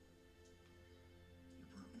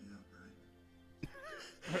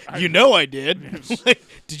 You know I did.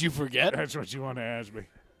 Did you forget? That's what you want to ask me.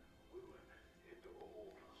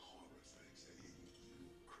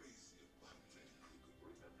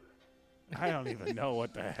 I don't even know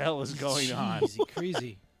what the hell is going on. Easy,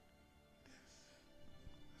 crazy.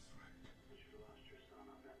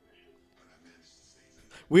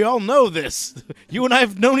 We all know this. You and I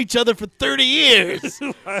have known each other for 30 years.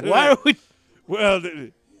 Why are we... Well,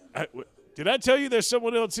 did I tell you there's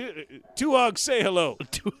someone else here? Tuog, say hello.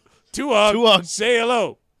 Tuog, say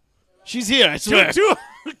hello. She's here, I swear. Tuog,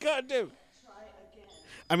 God damn.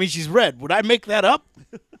 I mean, she's red. Would I make that up?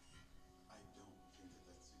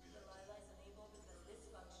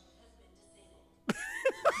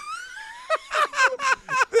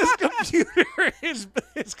 This computer is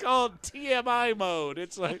called TMI mode.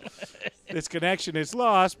 It's like this connection is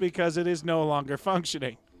lost because it is no longer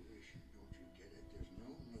functioning.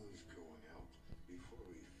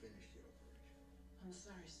 I'm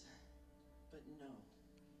sorry, sir, but no.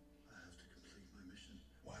 I have to complete my mission.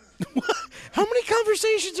 How many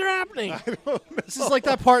conversations are happening? This is like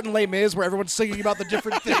that part in Les Mis where everyone's singing about the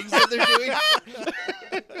different things that they're doing.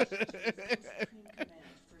 Supreme Command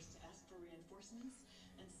first to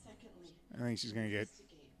think she's gonna get.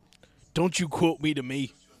 Don't you quote me to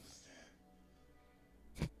me.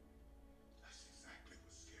 That's exactly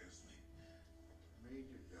what scares me.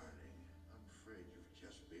 Major darling, I'm afraid you've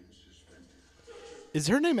just been suspended. Is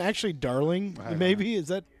her name actually Darling? Maybe is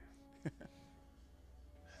that?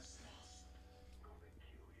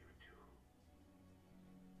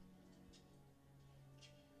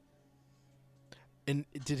 And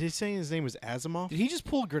did he say his name was Asimov? Did he just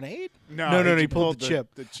pull a grenade? No, he pulled the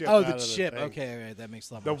chip. The chip. Oh, out the of chip. thing. Okay, all right, that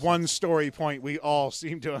makes a lot The more sense. one story point we all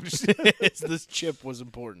seem to understand. This chip was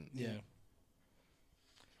important. Yeah.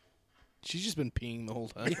 She's just been peeing the whole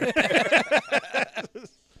time. More than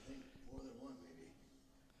one, maybe.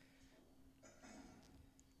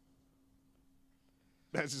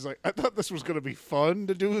 That's just like, I thought this was going to be fun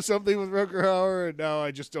to do something with Rutger Hauer, and now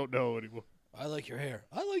I just don't know anymore. I like your hair.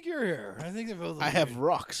 I like your hair. I think they both. I have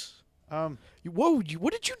rocks. Whoa!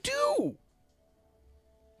 What did you do? You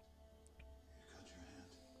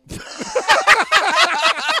cut your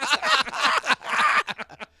hand.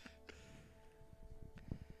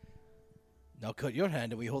 Now cut your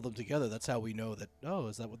hand and we hold them together. That's how we know that. Oh,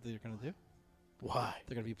 is that what they're gonna do? Why?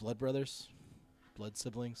 They're gonna be blood brothers, blood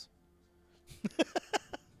siblings.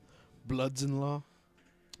 Bloods-in-law.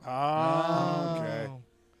 Oh, okay.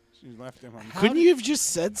 She left him on. Couldn't you have just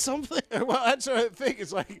said something? Well, that's what I think.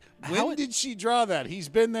 It's like, when did she draw that? He's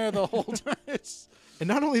been there the whole time. And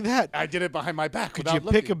not only that, I did it behind my back. could without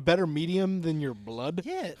you pick a looking. better medium than your blood?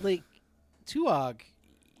 Yeah, like Tuog.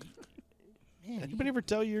 Man, Anybody ever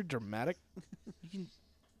tell you you're dramatic? you can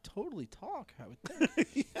totally talk. I would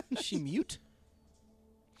think. Is she mute?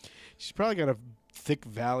 She's probably got a thick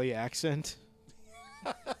valley accent.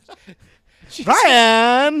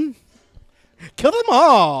 Ryan! Kill them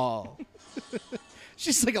all!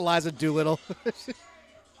 She's like Eliza Doolittle.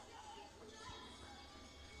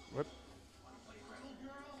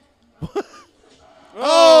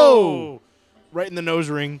 Oh! Right in the nose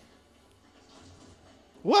ring.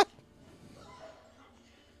 What?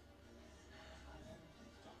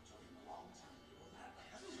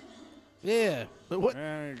 Yeah. But what?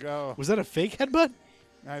 There you go. Was that a fake headbutt?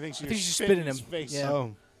 I think she think was she's spitting spitting his him. face. Yeah.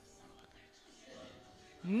 Oh.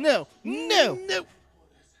 No. No. No.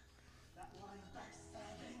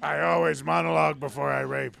 I always monologue before I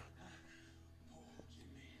rape.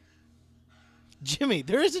 Jimmy.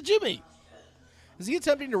 There is a Jimmy. Is he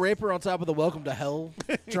attempting to rape her on top of the Welcome to Hell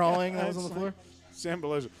drawing that was on the it's floor?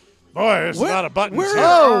 Symbolism. Boy, there's a lot of buttons Where here.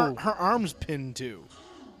 are her arms pinned to?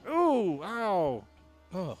 Ooh, ow.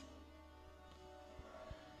 Oh.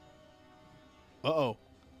 Uh-oh.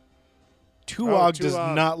 Tuog does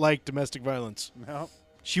Tuog. not like domestic violence. No.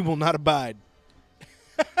 She will not abide.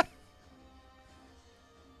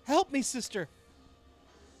 Help me, sister.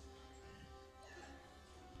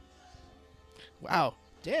 Wow.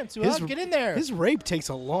 Damn, Tuog, get in there. His rape takes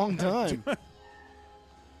a long time.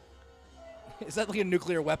 Is that like a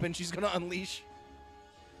nuclear weapon she's going to unleash?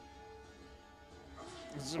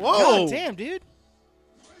 Whoa! God damn, dude.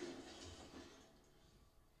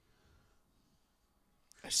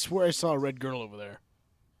 I swear I saw a red girl over there.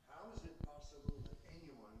 How is it possible that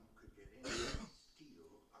anyone could get in and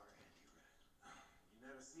steal our anti-rat? You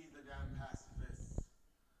never see the damn pacifists,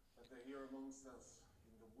 but they're here amongst us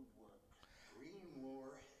in the woodwork. Green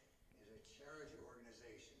War is a charity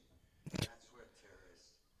organization. That's where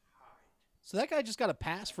terrorists hide. So that guy just got a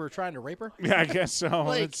pass for trying to rape her? Yeah, I guess so.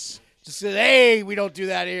 Like, It's just said, hey, we don't do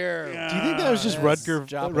that here. Do you think that was just That's Rutger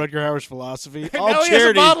Joppa. Hauer's philosophy? now All he has a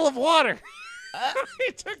charity. bottle of water.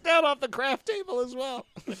 He took that off the craft table as well.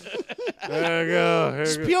 There you go. Here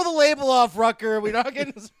Just you go. peel the label off, Rutger. We're not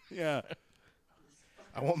getting this. Yeah.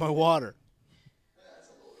 I want my water. I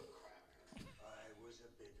was a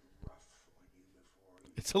bit rough on you before.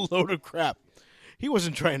 It's a load of crap. He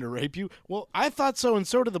wasn't trying to rape you. Well, I thought so, and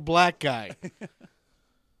so did the black guy. Speak like a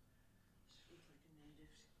native.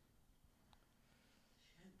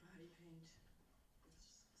 She had body paint. It's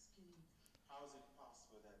skinny. How is it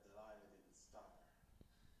possible that Delilah didn't stop her?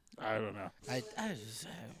 I don't know. I just,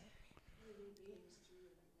 Living beings through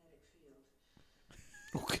a magnetic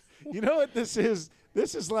field. You know what this is?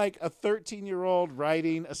 This is like a 13-year-old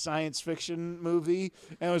writing a science fiction movie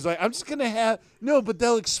and was like, I'm just going to have... No, but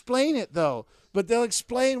they'll explain it, though. But they'll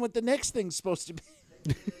explain what the next thing's supposed to be. To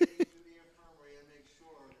the infirmary and make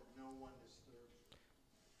sure that no one disturbs you.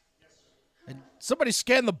 Yes, sir. somebody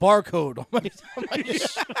scan the barcode. on my-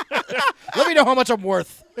 Let me know how much I'm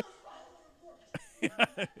worth.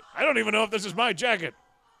 I don't even know if this is my jacket.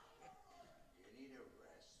 You need a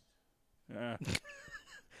rest. Yeah.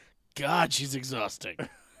 God, she's exhausting. How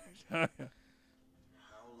long do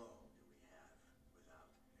we have without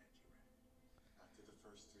anti-rat? After the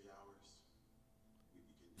first 3 hours,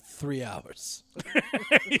 3 hours.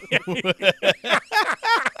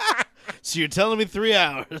 So you're telling me 3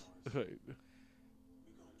 hours?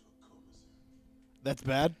 That's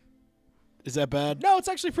bad? Is that bad? No, it's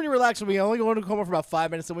actually pretty relaxing. We only go into coma for about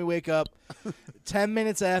 5 minutes, and we wake up. 10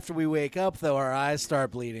 minutes after we wake up, though, our eyes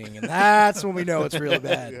start bleeding, and that's when we know it's really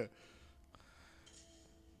bad. Yeah.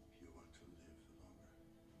 You want to live longer.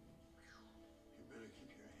 You better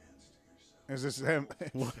keep your hands to yourself. Is this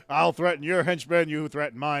him? I'll threaten your henchman, you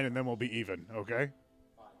threaten mine, and then we'll be even, okay?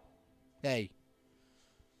 Hey,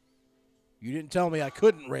 you didn't tell me I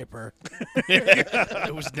couldn't rape her.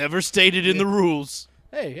 It was never stated in the rules.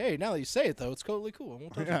 Hey, now that you say it, though, it's totally cool. I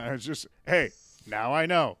won't touch it. Yeah, it's just, hey, now I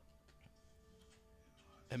know.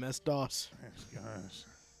 MS-DOS.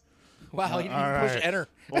 Wow, you didn't All even push right. enter.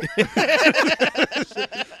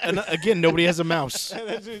 And again, nobody has a mouse.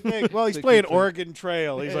 That's the thing. Well, he's playing Oregon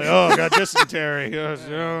Trail. He's like, oh, I got dysentery.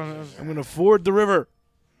 I'm going to ford the river.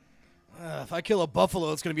 If I kill a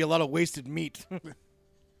buffalo, it's going to be a lot of wasted meat.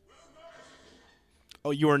 Oh,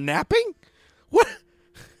 you are napping? What?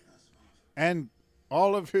 And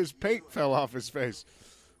all of his paint fell off his face.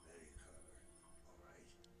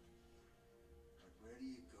 Where do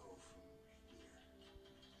you go from here?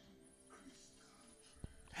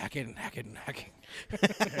 Hacking.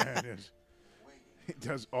 Yeah, it is. He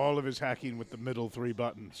does all of his hacking with the middle 3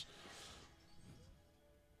 buttons.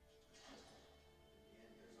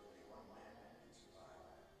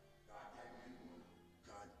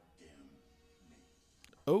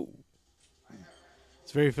 Oh.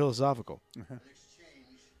 It's very philosophical.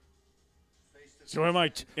 So am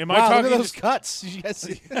I Wow, look talking at to those cuts. You guys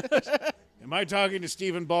see? Am I talking to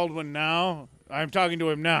Stephen Baldwin now? I'm talking to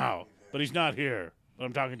him now, but he's not here. But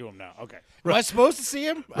I'm talking to him now. Okay. Am I supposed to see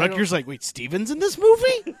him? I don't- Rutger's like, wait, Steven's in this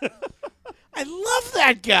movie? I love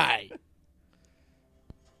that guy.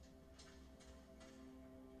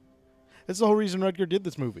 That's the whole reason Rutger did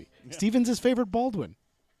this movie. Steven's his favorite Baldwin.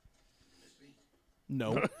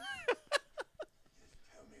 No. Tell me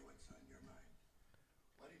what's on your mind.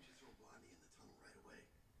 Why didn't you throw Blondie in the tunnel right away?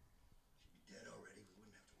 She'd be dead already. We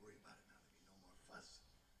wouldn't have to worry about it now. There'd be no more fuss.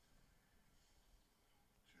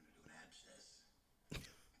 Turned into an abscess.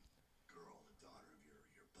 Girl, the daughter of your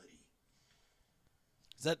buddy.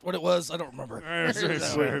 Is that what it was? I don't remember.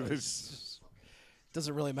 This-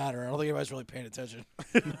 Doesn't really matter. I don't think anybody's really paying attention.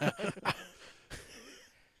 Get the girl.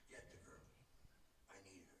 I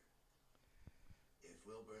need her. If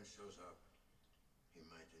Wilburn shows up, he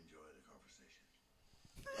might enjoy the conversation.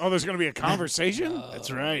 Oh, there's going to be a conversation? That's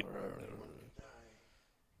right.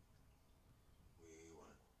 We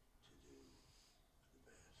want to do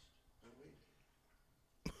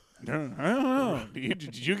the best. I don't know.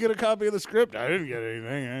 Did you get a copy of the script? I didn't get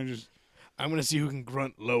anything. I just... I'm going to see who can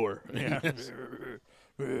grunt lower. Yeah.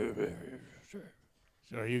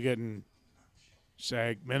 So are you getting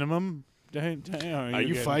SAG minimum? Are you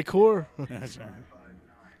getting- FICOR? That's all right.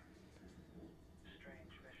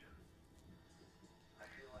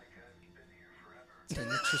 It's an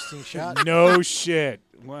interesting shot. No shit.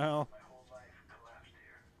 Well,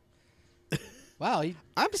 Wow,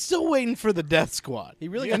 I'm still waiting for the Death Squad. he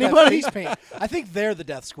really got Anybody? that face paint. I think they're the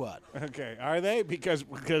Death Squad. okay. Are they? Because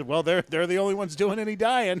well, they're the only ones doing any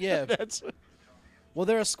dying. Yeah. That's Well,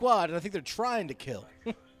 they're a squad, and I think they're trying to kill,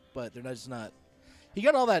 but they're just not. He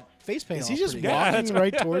got all that face paint. Is off he just pretty walking good. that's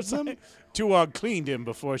right what- towards that's them? Tuog cleaned him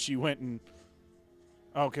before she went and.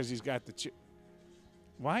 Oh, because he's got the.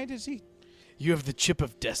 Why does he? You have the chip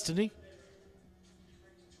of destiny?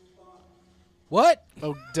 What?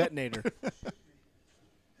 Oh, detonator. And he'll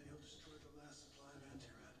destroy the last supply of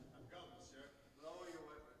anti-rat. I'm coming, sir. Lower your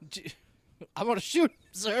weapon. I want to shoot,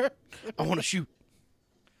 sir. I want to shoot.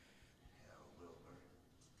 Hell, Wilbur.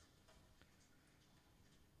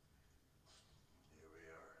 Here we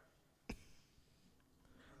are.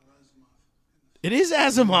 It is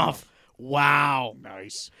Asimov. Wow.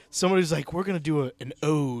 Nice. Somebody's like, we're going to do an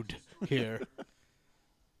ode here. I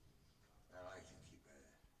like to keep a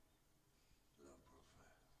low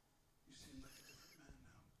profile. You seem like a different man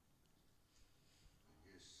now.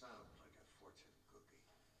 You sound like a fortune cookie.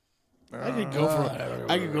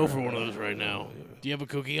 I could go for one of those right now. Do you have a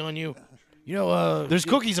cookie on you? You know, There's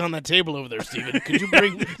cookies on that table over there, Steven. Could you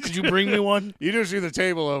bring me one? You do see the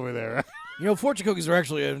table over there. fortune cookies are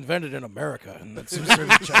actually invented in America, and that's I don't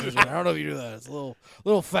know if you knew that. It's a little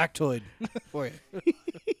factoid for you. You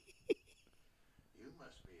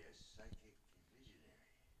must be a psychic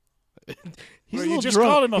visionary. He's Well, a you little just drunk.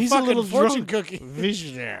 called him a He's fucking little fortune drunk. cookie.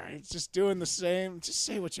 Visionary. It's just doing the same. Just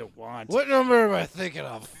say what you want. What number am I thinking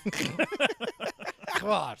of? Come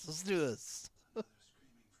on, let's do this.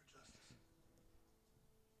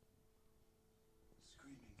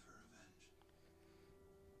 Screaming for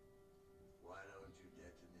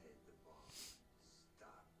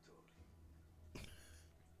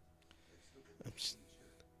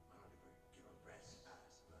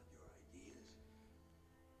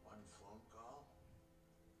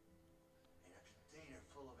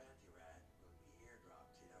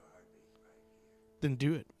Then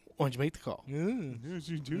do it. Why don't you make the call? Yes,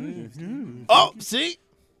 you do. Oh, see?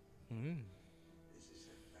 This is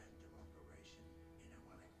a random operation, and I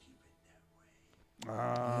want to keep it that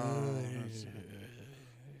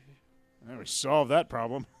way. Now we solved that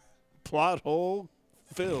problem. Plot hole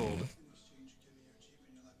filled.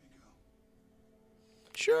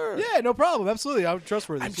 Sure. Yeah, no problem. Absolutely. I'm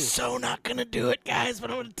trustworthy. I'm too. so not going to do it, guys,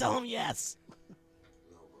 but I'm going to tell him yes.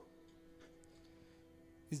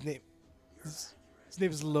 His name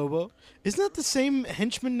is Lobo. Isn't that the same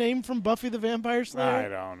henchman name from Buffy the Vampire I Slayer?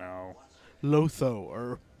 don't know. Lotho,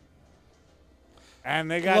 or... And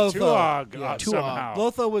they got Lotho. Tuog Yeah, somehow.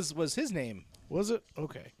 Lotho was his name. Was it?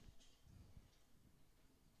 Okay.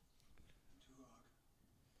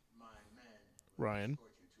 My men Ryan.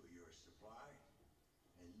 escort you to your supply,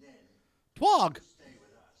 and then Twog. stay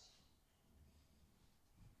with us.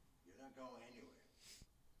 You're not going anywhere.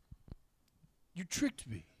 You tricked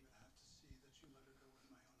me.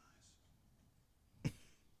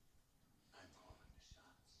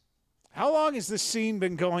 How long has this scene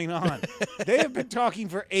been going on? They have been talking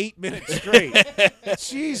for 8 minutes straight.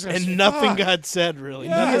 Jesus. And nothing fuck. got said, really.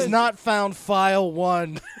 He has not found file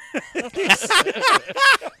 1.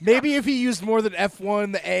 Maybe if he used more than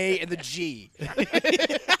F1, the A, and the G.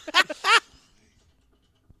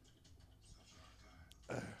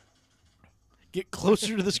 Get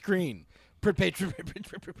closer to the screen. Print.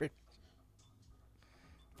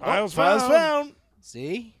 Files Files found. found.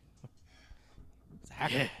 See? It's a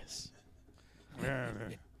hacker. Yes.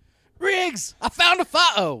 Riggs! I found a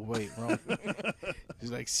file. Oh, wait, wrong.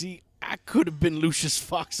 He's like, see, I could have been Lucius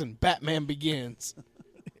Fox in Batman Begins.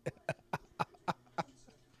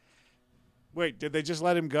 Wait, did they just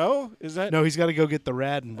let him go? Is that No, he's got to go get the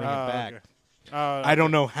rad and bring it back. Okay. I don't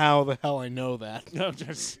know how the hell I know that. No,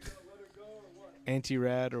 just.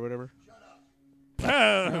 Anti-rad or whatever.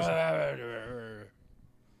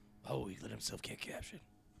 Oh, he let himself get captured.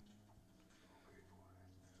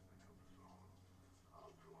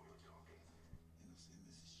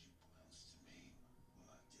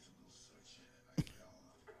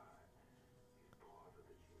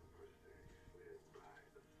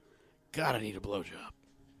 God, I need a blowjob.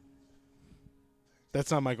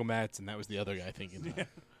 That's not Michael Madsen. That was the other guy thinking that.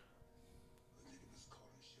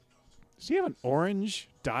 Does he have an orange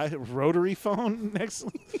rotary phone next?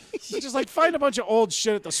 Just like find a bunch of old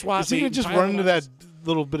shit at the SWAT Is he meet. gonna and just pile run them into on that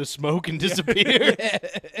little bit of smoke and disappear?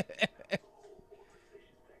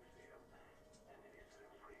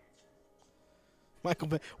 Michael,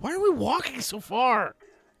 why are we walking so far?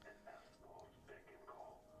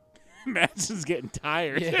 Madsen's getting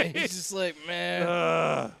tired. Yeah, he's just like,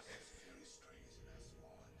 man.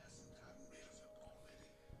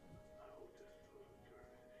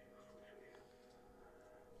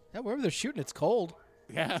 Yeah, wherever they're shooting, it's cold.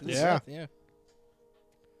 Yeah. Yeah. Yeah.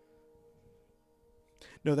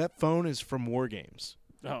 No, that phone is from War Games.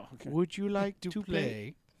 Oh, okay. Would you like to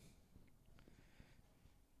play?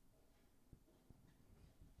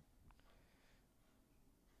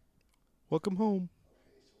 Welcome home.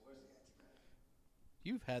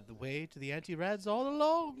 You've had the way to the anti-rads all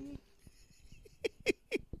along.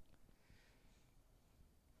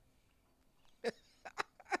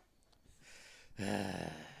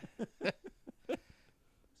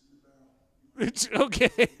 It's okay.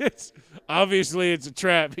 It's obviously it's a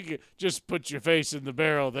trap. You can just put your face in the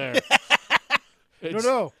barrel there.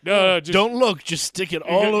 No. No, just Don't look. Just stick it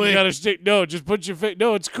you all got- the way. You gotta stick. No, just put your face.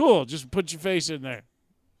 No, it's cool. Just put your face in there.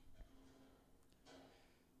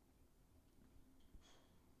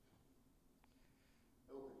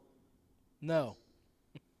 No.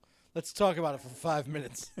 Let's talk about it for 5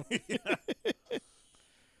 minutes.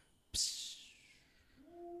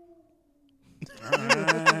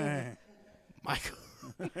 Michael.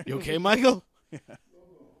 You okay, Michael?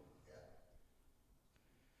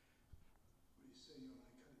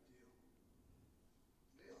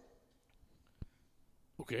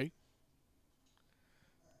 Okay.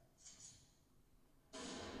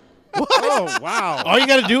 Oh wow! All you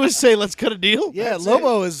got to do is say, "Let's cut a deal." Yeah,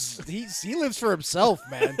 Lobo he lives for himself,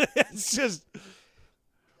 man. It's just.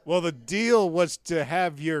 Well, the deal was to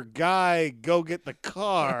have your guy go get the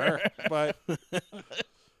car, but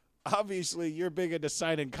obviously you're big into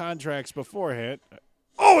signing contracts beforehand.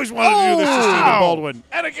 Always wanted to do this to Stephen Baldwin,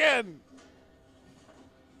 and again.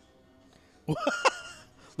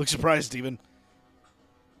 Look surprised, Steven.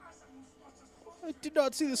 I did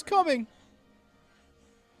not see this coming.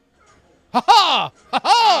 Ha ha! Ha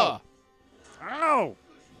ha! Ow!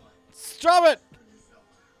 Stop it!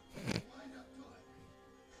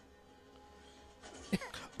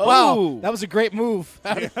 Wow, that was a great move.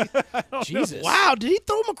 Jesus. Wow, did he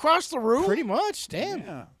throw him across the room? Pretty much. Damn.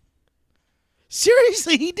 Yeah.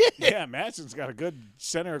 Seriously, he did. Yeah, Madsen's got a good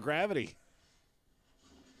center of gravity.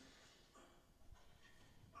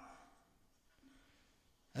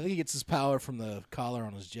 I think he gets his power from the collar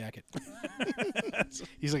on his jacket.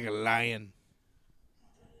 He's like a lion.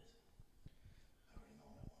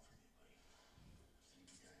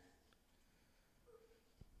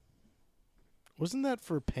 Wasn't that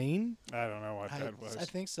for pain? I don't know what that was. I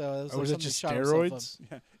think so. Or was it something just he shot himself steroids?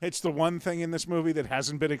 Yeah. It's the one thing in this movie that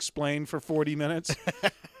hasn't been explained for 40 minutes.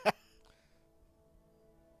 up.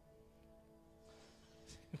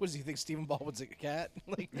 What does he think? Stephen Baldwin's a cat?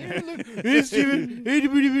 Like, hey, Stephen. Hey,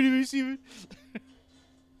 Stephen.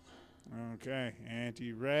 Okay,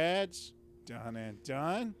 anti-rads, done and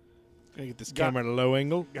done. Gonna get this camera at a low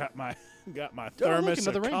angle. Got my look, thermos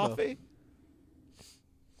of another rainbow. coffee.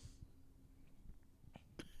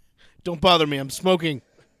 Don't bother me. I'm smoking.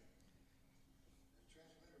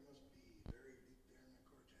 Transmitter must be very deep there in the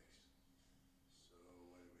cortex. So what are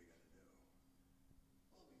we gonna do?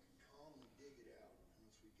 Well, we can calmly dig it out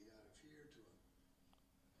once we get out of here to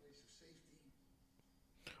a place of safety.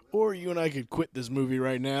 Or you and I could quit this movie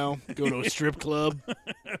right now. Go to a strip club.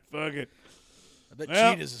 Fuck it. I bet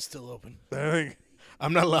Well- Cheetah's is still open. I think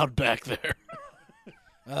I'm not allowed back there.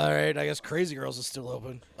 All right, I guess Crazy Girls is still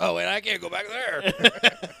open. Oh, wait, I can't go back there.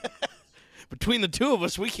 Between the two of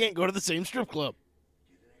us, we can't go to the same strip club.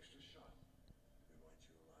 Get an extra shot. We want you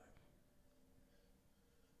alive.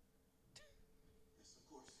 Yes, of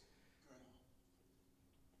course,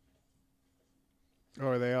 Colonel.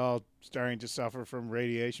 Or are they all starting to suffer from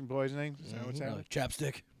radiation poisoning? Is that what's happening?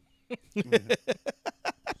 Chapstick.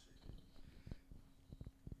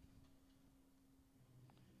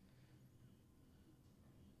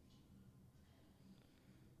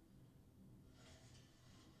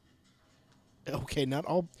 Okay, not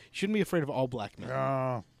all. You shouldn't be afraid of all black men.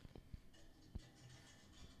 Oh.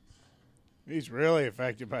 He's really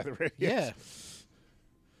affected by the radiation. Yeah.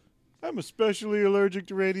 I'm especially allergic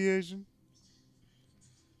to radiation.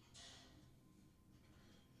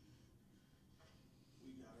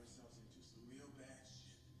 We got ourselves into some real bad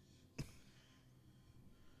shit.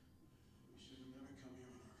 We should have never come here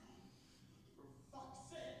on our own. For fuck's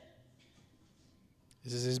sake!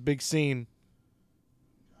 This is his big scene.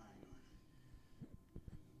 I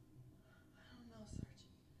don't know, Sergeant.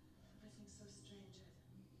 Everything's so strange.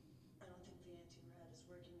 I don't think the anti-rad is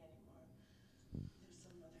working anymore. There's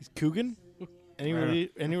some other He's Coogan?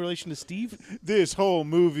 Any relation to Steve? This whole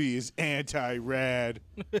movie is anti-rad.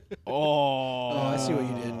 Oh. Oh, I see what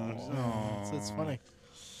you did. That's funny.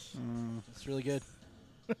 That's really good.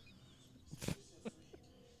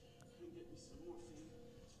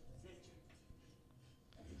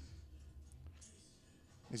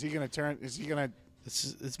 Is he gonna turn? Is he gonna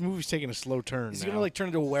This movie's taking a slow turn. Is he now. gonna like turn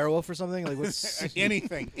into a werewolf or something? Like what's?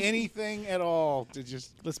 anything at all to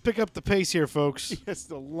just? Let's pick up the pace here, folks. It's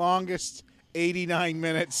the longest 89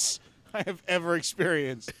 minutes I have ever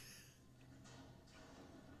experienced.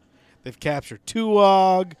 They've captured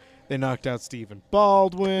Tuog. They knocked out Stephen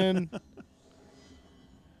Baldwin.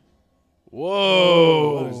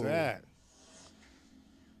 Whoa. What is that?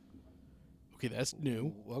 Okay, that's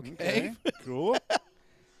new. Okay, cool.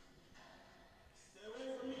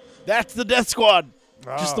 That's the Death Squad.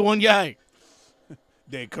 Just the Oh. one guy.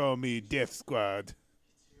 They call me Death Squad.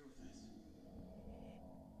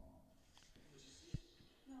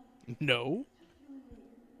 No.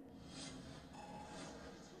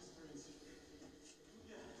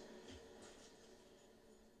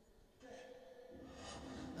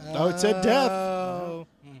 Oh, it said death. Oh.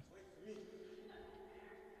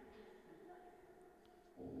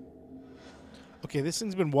 Okay, this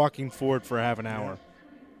thing's been walking forward for half an hour.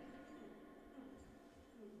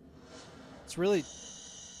 It's really,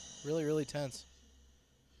 really, really tense.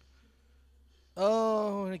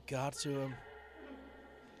 Oh, and it got to him.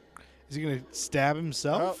 Is he going to stab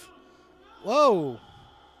himself? Whoa.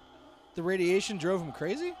 The radiation drove him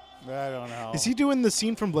crazy? I don't know. Is he doing the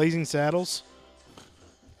scene from Blazing Saddles?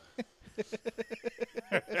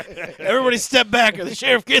 Everybody step back or the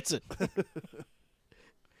sheriff gets it.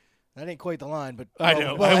 That ain't quite the line, but I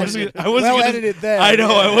know. Well, I wasn't well gonna, edited there. I know.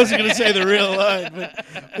 Yeah. I wasn't going to say the real line. But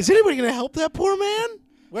is anybody going to help that poor man?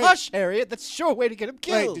 Wait, Hush, Harriet. That's a sure way to get him wait,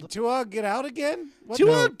 killed. did Tuog get out again? What?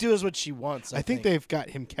 Tuog does what she wants. I think they've got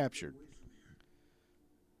him captured.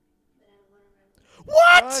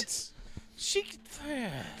 What? What? She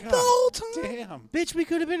God the whole time. damn. Bitch, we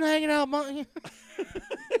could have been hanging out.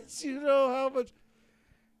 You know how much?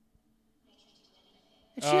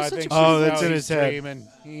 She I has such think a Oh, now that's in he's his head. dreaming.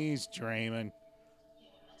 He's dreaming.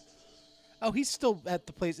 Oh, he's still at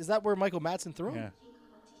the place. Is that where Michael Madsen threw him? Yeah.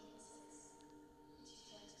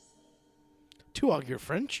 Tuog, you're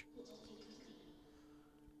French?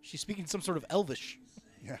 She's speaking some sort of Elvish.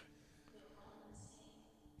 Yeah.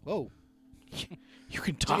 Whoa. You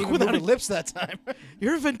can Didn't talk even without move her it. lips that time.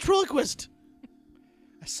 You're a ventriloquist.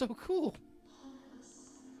 That's so cool.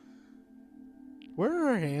 Where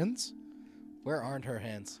are her hands? Where aren't her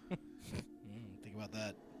hands? Think about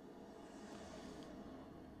that.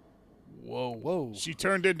 Whoa. Whoa. She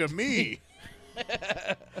turned into me.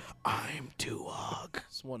 I'm Tuog.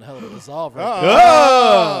 It's one hell of a dissolve right Oh. there.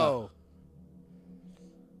 Oh!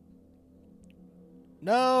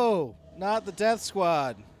 No, not the Death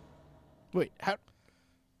Squad. Wait, how?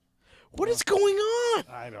 What is going on?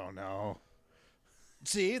 I don't know.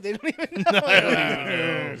 See, they don't even know.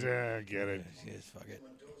 Yeah, get it. Yes, fuck it.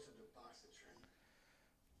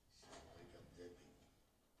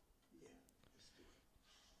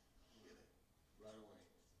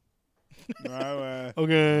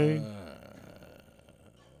 Okay.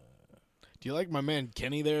 Do you like my man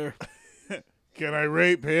Kenny there? Can I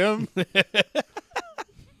rape him? So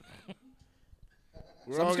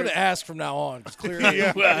I'm just going to ask from now on. 'Cause clearly,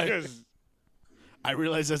 Yeah, because- I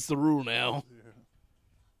realize that's the rule now.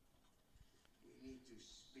 We need to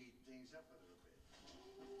speed things up a little bit.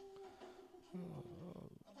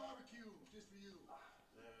 A barbecue, just for you. The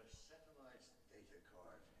satellite's data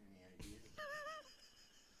card. Any ideas?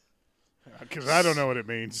 Because I don't know what it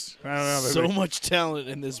means. I don't know. So much talent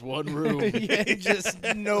in this one room. yeah, just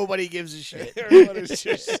nobody gives a shit. Everyone is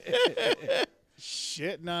just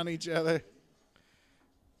shitting on each other.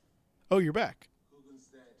 Oh, you're back. Coogan's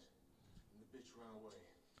dead, and the bitch ran away.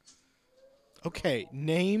 Okay,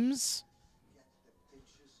 names.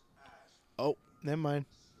 Oh, never mind.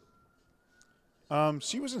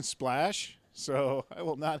 She was in Splash, so I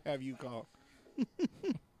will not have you call. All that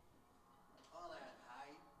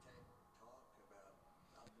high-tech talk about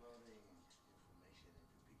uploading information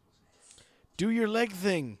into people's heads. Do your leg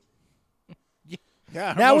thing.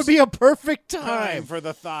 Yeah, That would be a perfect time. time for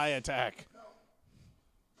the thigh attack.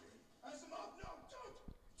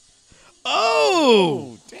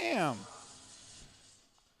 Oh! Oh, damn.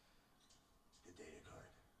 The data card.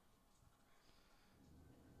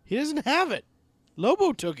 He doesn't have it.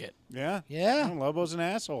 Lobo took it. Yeah. Yeah. Oh, Lobo's an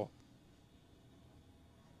asshole.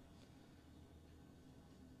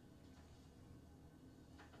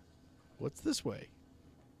 What's this way?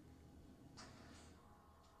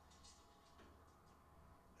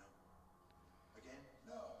 Again?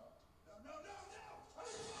 No. No, no, no,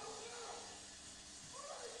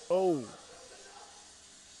 no! Oh.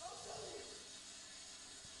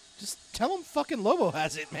 Just tell him fucking Lobo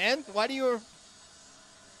has it, man. Why do you...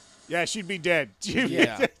 Yeah, she'd be dead.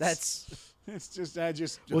 Yeah, that's... It's just, I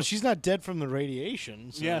just. Well, she's not dead from the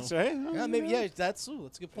radiation. So. Yeah, so, hey, Yeah, maybe, yeah, that's a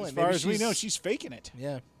good point. As far Maybe as we she's- know, she's faking it.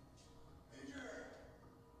 Yeah.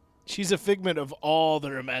 She's a figment of all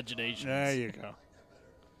their imaginations. There you go. Data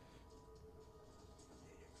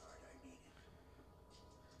card, I need it.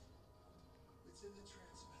 It's in the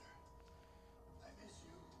transmitter. I miss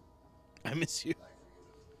you. I miss you. I'd like for you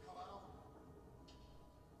to come out.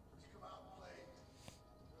 Just come out and play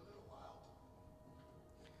for a little while.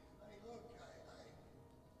 Hey, look, I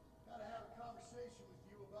gotta have a conversation with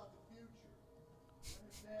you about the future. You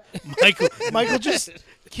understand? Michael, just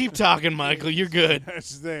keep talking, Michael. You're good.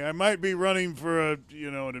 That's the thing. I might be running for an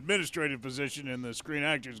administrative position in the Screen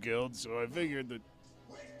Actors Guild, so I figured that.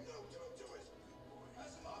 Wait, no, don't do it.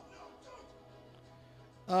 Pass him up, no,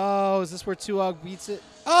 don't. Oh, is this where Tuog beats it?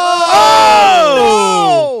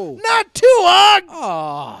 Oh! Not Tuog!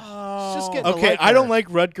 Oh. She's just getting to Okay, like I don't her. like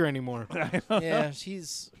Rutger anymore. Yeah,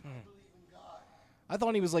 she's... I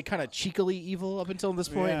thought he was like kind of cheekily evil up until this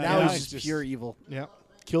point. Yeah, now yeah, he's he's just just- pure evil. Yeah.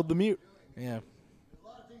 Killed the mute. Yeah. A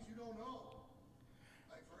lot of things you don't know.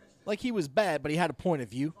 Like, for instance, Like he was bad, but he had a point of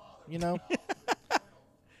view, you know? I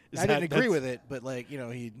didn't agree that's- with it, but like,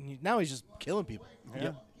 he now he's just killing people.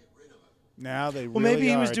 Yeah. Now they Well, really maybe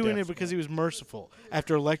he was are doing death it because he was merciful.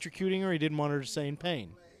 After electrocuting her, he didn't want her to stay in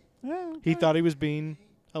pain. squad. He thought he was being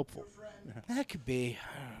helpful. That could be.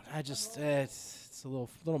 I just it's a little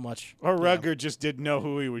much. Or Rutger just didn't know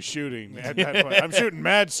who he was shooting at that point. I'm shooting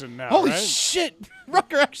Madsen now. Holy right? shit!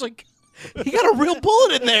 Rutger actually he got a real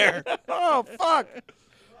bullet in there. Oh, fuck.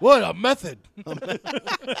 What a method!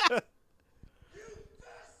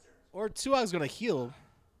 Or Tuog's gonna heal.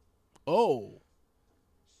 Oh.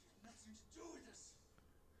 nothing to do with this.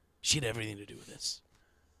 She had everything to do with this.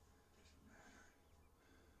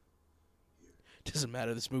 Doesn't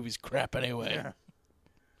matter. This movie's crap anyway. Yeah.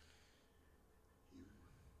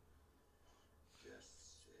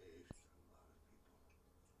 Just saved a lot of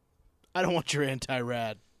people. I don't want your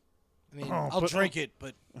anti-rad. I mean, Oh, I'll but- drink it,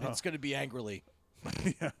 but it's going to be angrily.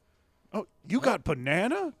 Yeah. Oh, you got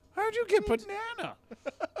banana? How'd you get banana?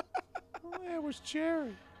 Oh, yeah, it was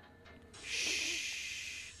cherry.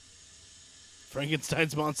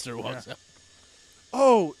 Frankenstein's monster walks out.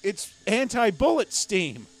 Oh, it's anti-bullet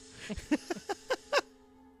steam.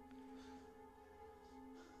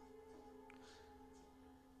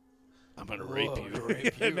 I'm gonna rape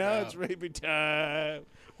you. And now it's rapey time.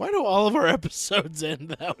 Why do all of our episodes end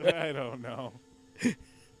that way? I don't know.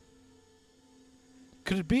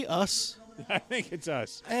 Could it be us? I think it's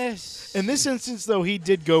us. In this instance, though, he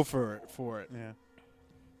did go for it. Yeah.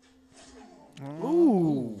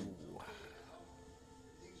 Ooh.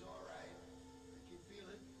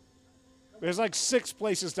 There's like 6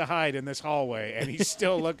 places to hide in this hallway, and he's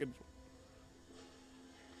still looking.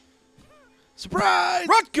 Surprise!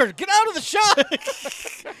 Rutger, get out of the shot!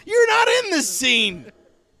 You're not in this scene.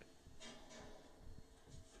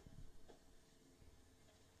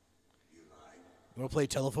 You want to play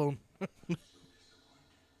telephone?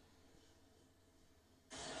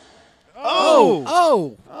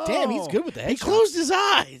 Oh! Damn, he's good with the He headshots. closed his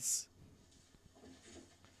eyes.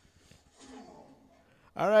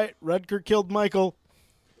 All right, Rutger killed Michael.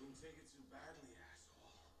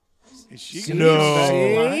 Is she See? gonna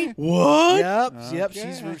See? die? What? Yep.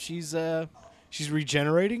 Okay. She's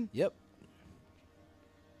regenerating? Yep.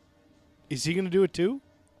 Is he going to do it too?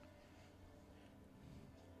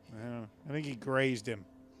 I don't know. I think he grazed him.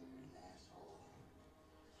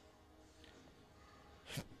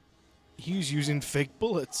 He's using fake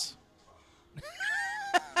bullets.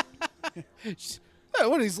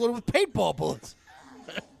 What? He's loaded with paintball bullets.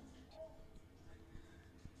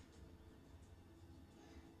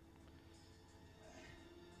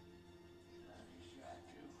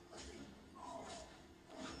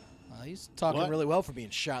 He's talking What? really well for being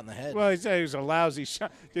shot in the head. Well, he said he was a lousy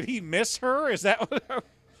shot. Did he miss her? Is that what?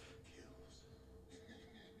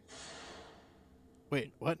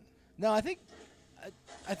 Wait, what? No, I think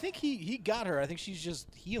he got her. I think she's just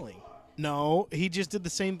healing. No, he just did the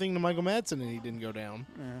same thing to Michael Madsen and he didn't go down.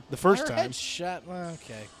 The first Her time. head shot. Well,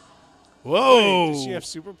 okay. Whoa! Wait, does she have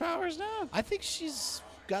superpowers now? I think she's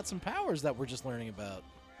got some powers that we're just learning about.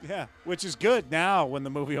 Yeah, which is good now when the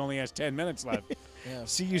movie only has 10 minutes left. Yeah.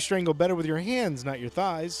 See, you strangle better with your hands, not your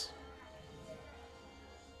thighs.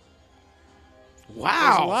 There's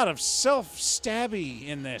Wow! a lot of self-stabby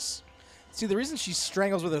in this. See, the reason she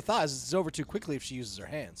strangles with her thighs is it's over too quickly if she uses her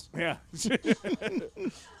hands. Yeah.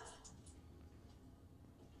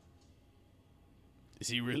 Is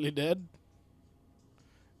he really dead?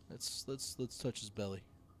 Let's touch his belly.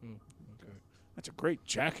 Okay. That's a great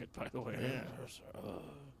jacket, by the way. Yeah.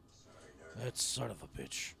 That son of a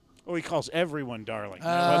bitch. Oh, he calls everyone darling.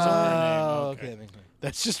 That wasn't her name. Okay. that makes sense.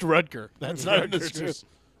 That's just Rutger. That's not in the script. Just,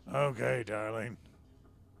 okay, darling.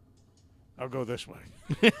 I'll go this way.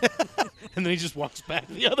 And then he just walks back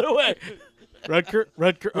the other way. Rutger,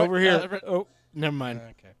 over here. Oh, never mind.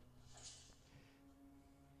 Okay.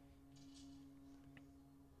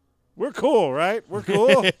 We're cool, right? We're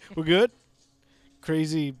cool. We're good?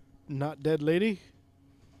 Crazy not dead lady?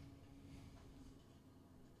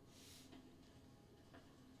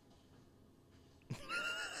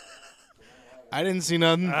 I didn't see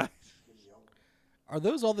nothing. Are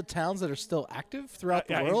those all the towns that are still active throughout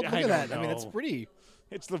the I- world? I Look at that. don't I mean, it's know. pretty.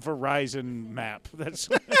 It's the Verizon map. That's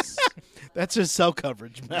That's his cell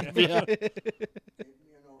coverage map. Yeah.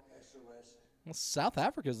 Well, South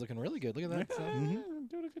Africa's looking really good. Look at that.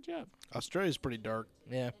 doing a good job. Australia's pretty dark.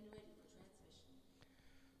 Yeah.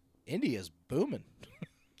 India's booming.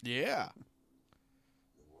 Yeah.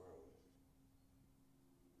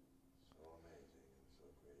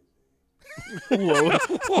 Whoa.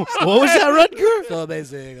 What was that, Rutger? So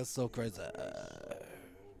amazing. That's so crazy.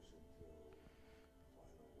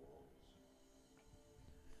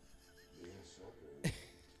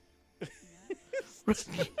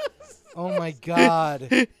 Oh my God.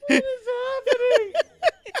 What is happening?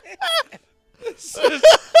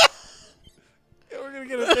 We're going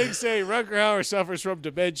to get a thing saying Rutger Hauer suffers from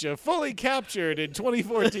dementia, fully captured in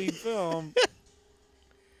 2014 film.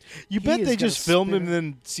 You He bet is they gonna just filmed spin him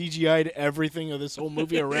and then CGI'd everything of this whole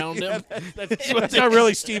movie around him. That's not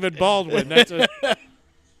really Stephen Baldwin. That's a,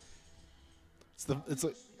 It's like We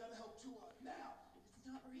gotta help Tua now. It's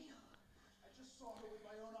not real. I just saw her with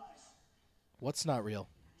my own eyes. What's not real?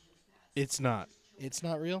 it's not. It's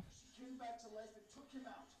not real? She came back to life and took him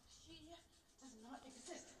out. She does not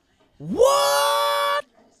exist. What?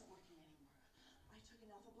 That isn't working anymore. I took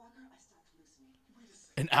an alpha blocker. I stopped hallucinating. Wait a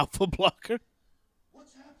second. An alpha blocker?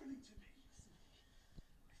 What's happening to me?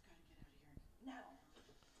 We've got to get out of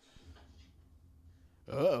here now.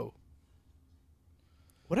 Uh-oh.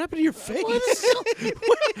 What happened to your face? Who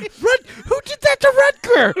did that to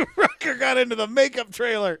Rutger? Rutger got into the makeup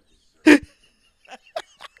trailer.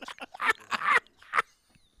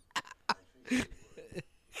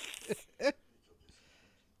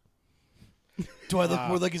 Do I look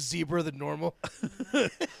more like a zebra than normal?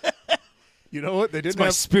 You know what? They It's didn't my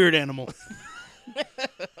have spirit animal.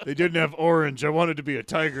 they didn't have orange. I wanted to be a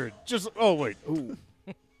tiger. Just oh wait. Ooh.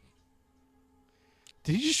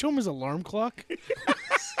 Did he just show him his alarm clock?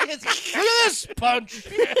 Look at this punch.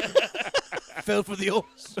 Fell for the old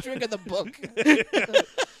string of the book.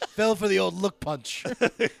 Fell for the old look punch.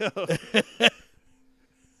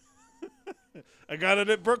 I got it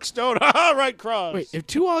at Brookstone. Ha! Right cross. Wait, if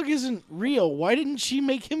Tuog isn't real, why didn't she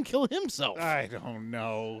make him kill himself? I don't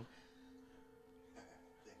know.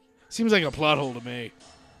 Seems like a plot hole to me.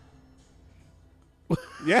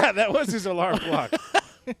 Yeah, that was his alarm clock.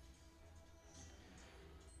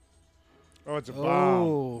 Oh, it's a bomb.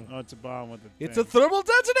 Oh, it's a bomb with the It's thing. a thermal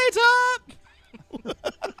detonator.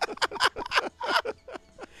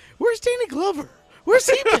 Where's Danny Glover? Where's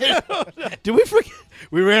he been? Did we forget?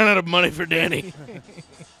 We ran out of money for Danny.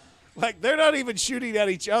 Like, they're not even shooting at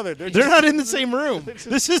each other. They're They're just, not in the same room.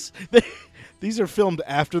 These are filmed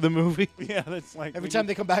after the movie. yeah, that's like Every time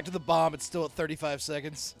they come back to the bomb, it's still at 35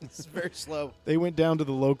 seconds. It's very slow. They went down to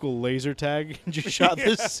the local laser tag and just shot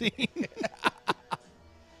this scene.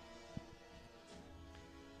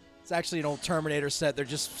 It's actually an old Terminator set. They're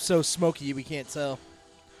just so smoky we can't tell.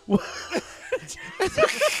 Who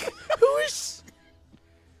is?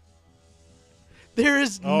 There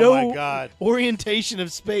is Oh no my God. orientation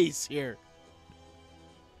of space here.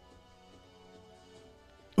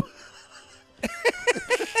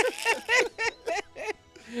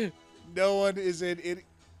 no one is in it.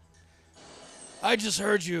 I just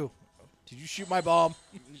heard you. Did you shoot my bomb?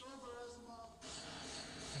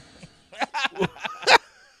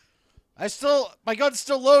 My gun's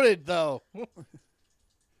still loaded, though.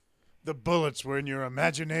 The bullets were in your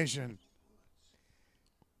imagination.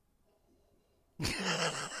 Rutger.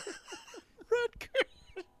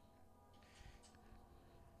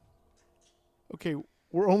 Okay,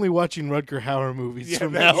 we're only watching Rutger Hauer movies Yeah,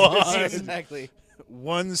 from that's- now on. this is- Exactly.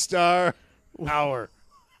 1 star hour.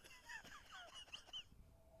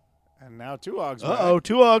 And now Tuog's back. Uh-oh,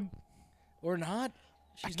 Tuog. Or not.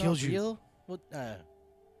 She's killed not you. real. What?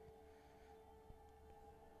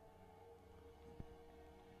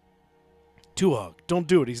 Tuog, don't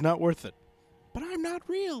do it. He's not worth it. But I'm not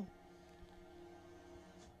real.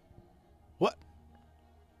 What?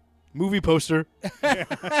 Movie poster.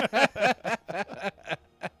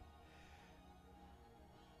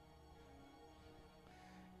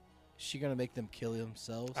 Is she gonna make them kill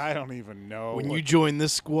themselves? I don't even know. When you join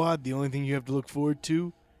this squad, the only thing you have to look forward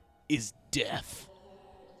to is death.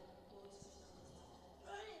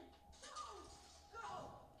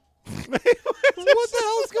 What the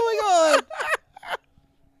hell's going on?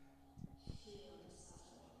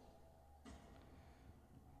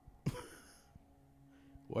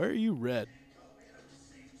 Why are you red?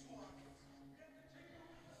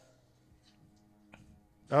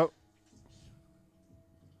 Oh,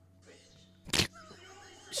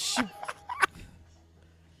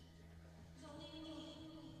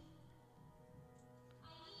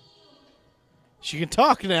 She can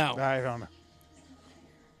talk now, I don't know.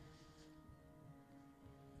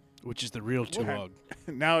 which is the real Tuog.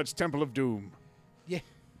 Now it's Temple of Doom. Yeah.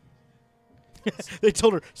 They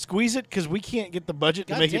told her, squeeze it because we can't get the budget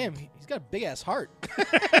to God make damn, it. he's got a big ass heart.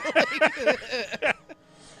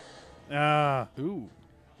 Ooh.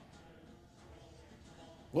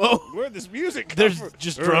 Whoa. Where'd this music come There's from?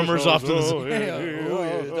 just drummers off to the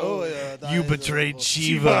side. You betrayed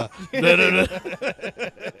Shiva.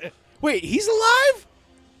 Wait, he's alive?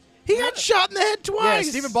 He got shot in the head Yeah, twice.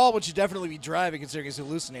 Stephen Baldwin should definitely be driving considering he's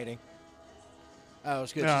hallucinating. Oh,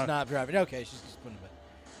 it's good. No. She's not driving. Okay, she's just putting it back.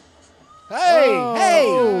 Hey!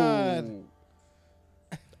 Oh.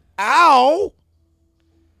 Ow!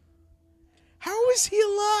 How is he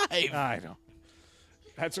alive? I don't.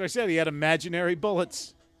 That's what I said. He had imaginary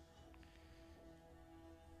bullets.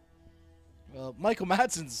 Well, Michael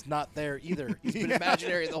Madsen's not there either. He's been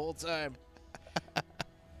imaginary the whole time.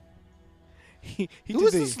 He Who did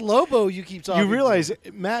is this Lobo you keep talking You realize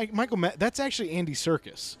Michael that's actually Andy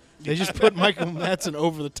Serkis. They just put Michael Madsen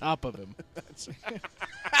over the top of him.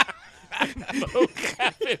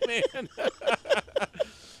 Man.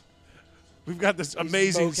 We've got this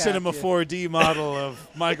amazing mocap, Cinema yeah. 4D model of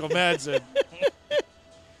Michael Madsen.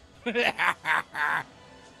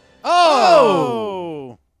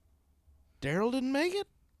 Oh! Daryl didn't make it?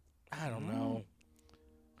 I don't know.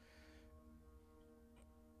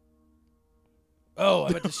 Oh,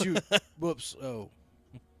 I meant to shoot. Whoops. Oh.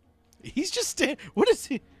 He's just stand. What is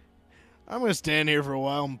he? I'm gonna stand here for a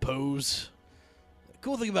while and pose. The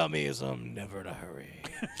cool thing about me is I'm never in a hurry.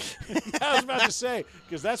 I was about to say,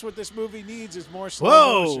 because that's what this movie needs is more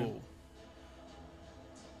slow motion. Whoa!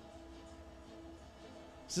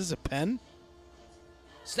 Is this a pen?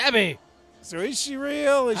 Stab me! So is she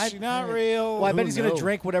real? Is she not real? Well, I bet Who he's going to knows?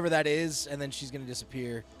 drink whatever that is, and then she's going to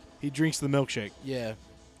disappear. He drinks the milkshake. Yeah.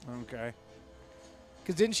 Okay.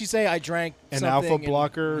 Because didn't she say I drank An something alpha and-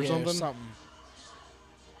 blocker or yeah, something?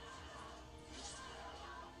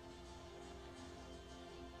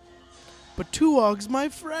 But Tuog's my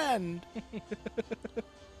friend.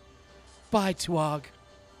 Bye, Tuog.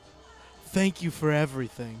 Thank you for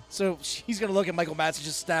everything. So he's going to look at Michael Madsen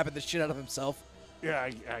just stabbing the shit out of himself. Yeah,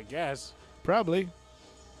 I guess. Probably.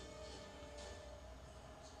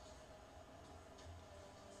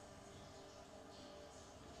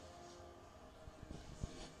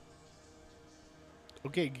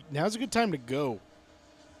 Okay, now's a good time to go.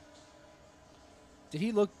 Did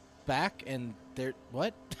he look back and there...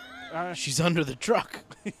 What? She's under the truck.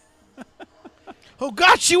 Oh,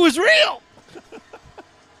 God, she was real!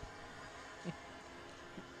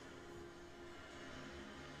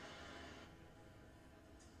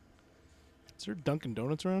 Is there Dunkin'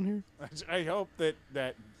 Donuts around here? I hope that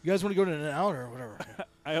You guys want to go to an out or whatever?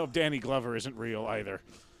 I hope Danny Glover isn't real either.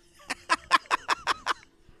 Viagra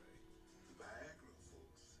folks were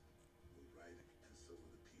right, and so were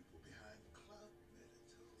the people behind Club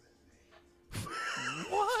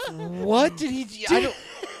Mediterranean. What did he... I don't...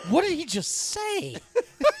 What did he just say?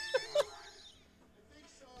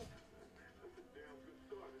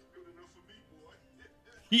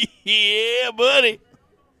 Yeah, buddy.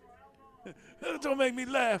 Don't make me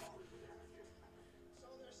laugh.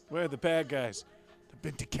 Where are the bad guys? They've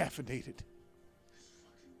been decaffeinated.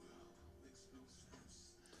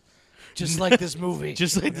 Just like this movie.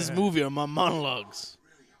 Just like this movie on my monologues.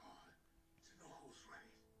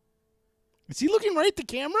 Is he looking right at the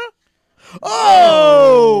camera?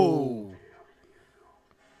 Oh!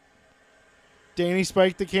 Danny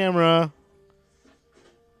spiked the camera.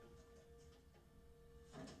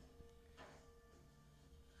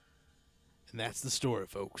 And that's the story,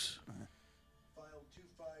 folks. File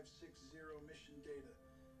 2560 mission data.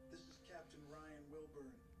 This is Captain Ryan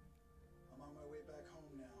Wilburn. I'm on my way back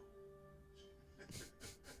home now.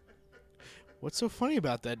 What's so funny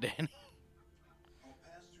about that, Danny? I'll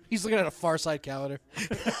pass through He's looking at a Far Side calendar.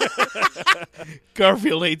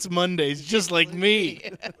 Garfield hates Mondays, just like me.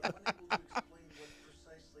 unable to explain what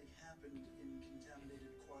precisely happened in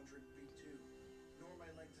contaminated Quadrant B2, nor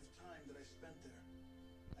my length of time that I spent there.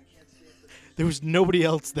 I can't say if the There was nobody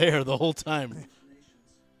else there the whole time.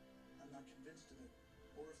 hallucinations. I'm not convinced of it,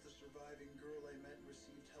 or if the surviving girl I met and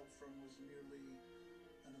received help from was merely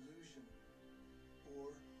an illusion,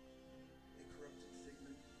 or a corrupted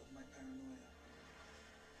figment of my paranoia.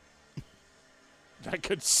 I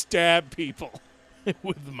could stab people.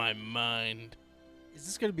 With my mind. Is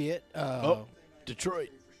this going to be it? Oh, Detroit.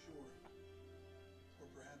 For sure. Or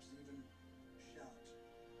perhaps even shout,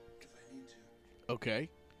 if I need to. Okay.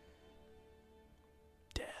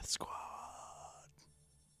 Death Squad.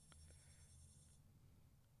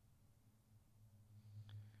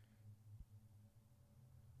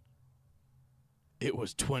 It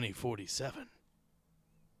was 2047.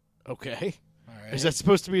 Okay. All right. Is that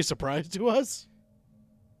supposed to be a surprise to us?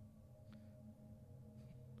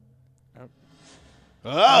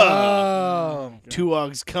 Oh.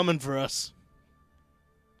 Tuog's coming for us.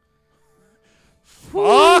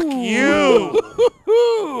 Fuck you!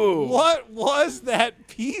 Woo! What was that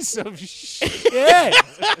piece of shit?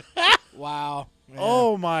 Wow.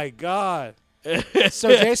 Oh my god. So,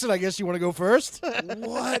 Jason, I guess you want to go first?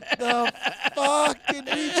 What the fuck did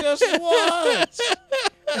we just watch?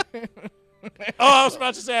 Oh, I was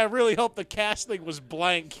about to say, I really hope the casting was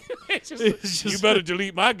blank. It's just, you better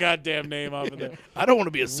delete my goddamn name off of there. I don't want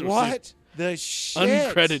to be associated. What the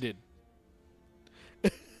shit? Uncredited.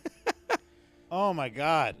 Oh my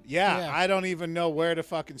god. Yeah, Yeah. I don't even know where to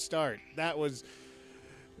fucking start. That was.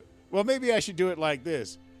 Well, maybe I should do it like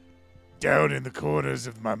this. Down in the corners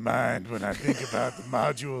of my mind when I think about the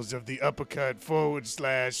modules of the uppercut / on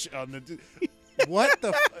the. What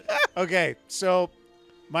the? Okay, so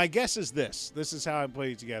my guess is this. This is how I'm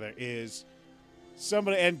putting it together. Is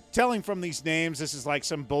somebody, and telling from these names, this is like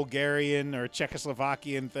some Bulgarian or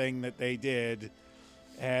Czechoslovakian thing that they did.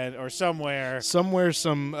 or somewhere. Somewhere,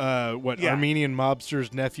 some Armenian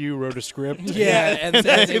mobster's nephew wrote a script. Yeah, and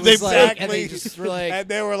it was like, and they just were like, And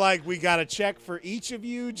they were like, we got a check for each of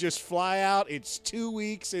you. Just fly out. It's 2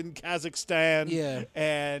 weeks in Kazakhstan. Yeah.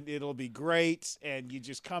 And it'll be great. And you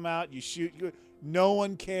just come out, you shoot. No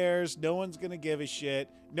one cares. No one's going to give a shit.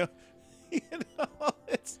 No,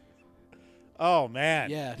 it's. Oh,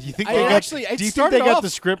 man. yeah. Do you think I they got? actually, it Do you think started they got off-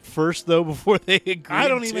 the script first though before they agreed? I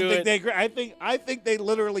don't even to think it? they agree. I think they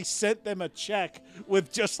literally sent them a check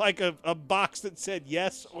with just like a box that said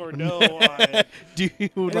yes or no on it. Do you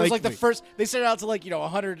And it was like the me? first. They sent it out to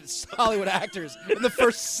 100 Hollywood actors, and the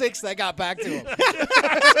first 6 that got back to them.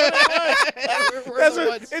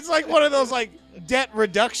 It's like one of those like debt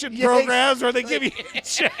reduction programs where they give you a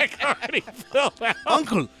check already filled out.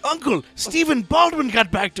 Uncle, Stephen Baldwin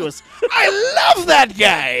got back to us. I love that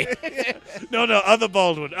guy. No, other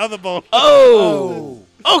Baldwin. Oh.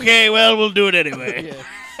 Okay, well, we'll do it anyway.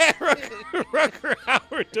 Rutger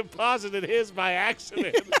Hauer deposited his by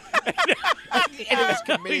accident. And it was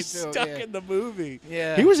committed He's to him, stuck yeah. in the movie.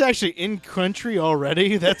 Yeah. He was actually in country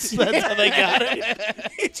already. That's how they got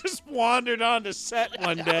it. He just wandered onto set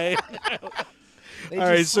one day. All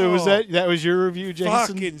right, so was that was your review, Jason?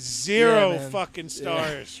 Fucking zero Yeah, man. fucking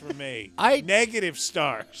stars for me. I- Negative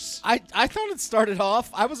stars. I thought it started off.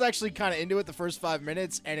 I was actually kind of into it the first 5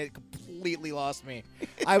 minutes, and it completely lost me.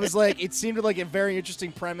 I was like, it seemed like a very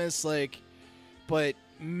interesting premise, but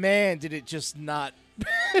man, did it just not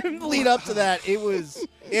lead up to that. It was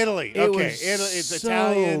Italy. it Okay, was it's so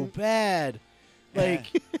Italian. bad.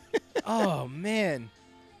 Oh man,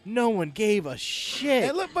 no one gave a shit.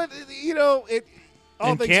 And look, but it.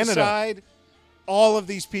 All In things Canada. aside, all of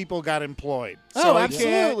these people got employed. Oh, So I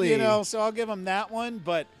absolutely. can't, so I'll give them that one.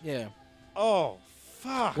 But Yeah,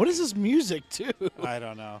 fuck, What is this music too? I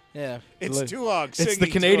don't know. yeah. It's Like, Tuog singing It's the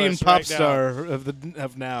to Canadian us pop right now. star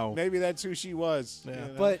of now. Maybe that's who she was. Yeah.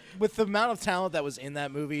 But with the amount of talent that was in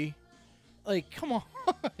that movie, come on,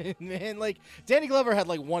 man. Danny Glover had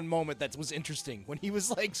one moment that was interesting when he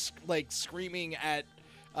was screaming at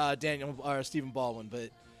Stephen Baldwin. But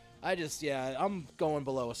I'm going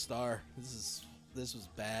below a star. This was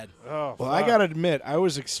bad. Oh, Well, fuck. I gotta admit, I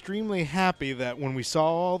was extremely happy that when we saw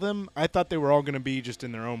all of them, I thought they were all gonna be just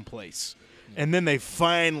in their own place, and then they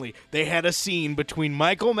had a scene between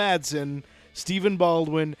Michael Madsen, Stephen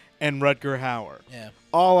Baldwin, and Rutger Hauer. Yeah.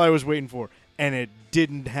 All I was waiting for, and it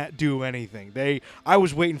didn't do anything. I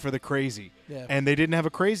was waiting for the crazy, Yeah. and they didn't have a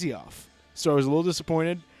crazy off, so I was a little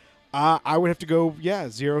disappointed. I would have to go,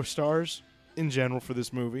 0 stars in general for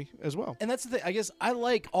this movie as well. And that's the thing. I guess I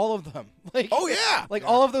like all of them. Oh, yeah.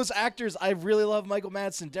 All of those actors. I really love Michael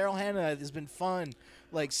Madsen. Daryl Hannah has been fun.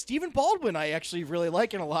 Stephen Baldwin, I actually really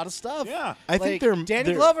like in a lot of stuff. Yeah. I think Danny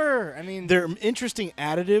they're- Glover. I mean, They're interesting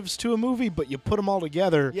additives to a movie, but you put them all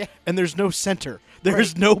together, Yeah. and there's no center.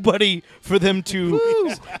 There's nobody for them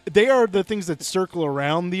to. They are the things that circle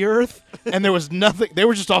around the Earth, and there was nothing. They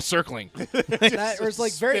were just all circling. that was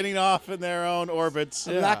very spinning off in their own orbits.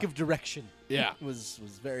 a lack of direction. Yeah. was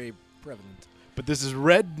very prevalent. But this is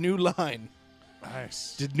Red New Line.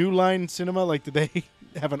 Nice. Did New Line Cinema did they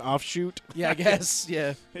have an offshoot? Yeah, I guess.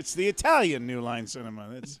 Yeah, It's the Italian New Line Cinema.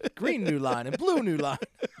 It's green New Line and blue New Line.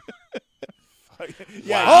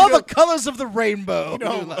 yeah. All the colors of the rainbow. New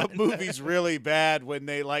a Line. movie's really bad when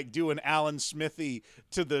they do an Alan Smithy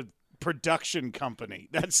to the production company.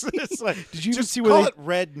 That's it's like. Did you even just see where call they- it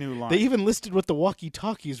Red New Line? They even listed what the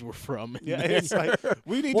walkie-talkies were from. in yeah, there. it's like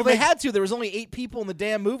we need Well, to they make had to. There was only 8 people in the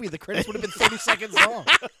damn movie. The credits would have been 30 seconds long.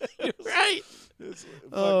 right.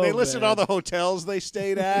 they listed man. all the hotels they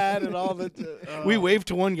stayed at and all the. We waved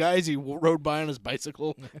to one guy as he rode by on his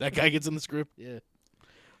bicycle. That guy gets in the script. Yeah.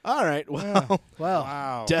 All right. Well, Well,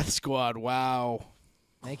 Wow. Death Squad. Wow.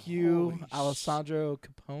 thank you, Alessandro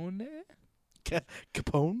Capone.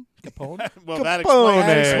 Capone. Capone. Well, that Capone. explains.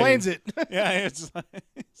 That explains it. Yeah, it's like,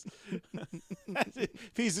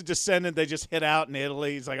 if he's a descendant, they just hit out in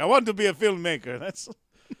Italy. He's like, I want to be a filmmaker. That's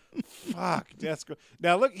fuck. That's good.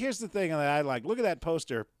 Now look. Here's the thing that I like. Look at that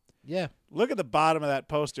poster. Yeah. Look at the bottom of that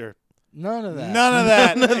poster. None of that. None of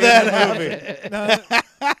that. None of that movie.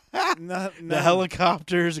 The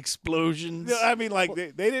helicopters, explosions. No, I mean, like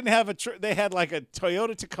they didn't have a. They had like a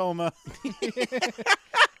Toyota Tacoma.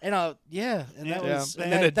 And that was And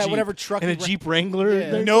and then that, a that Jeep. whatever truck and a he Jeep Wrangler. Yeah.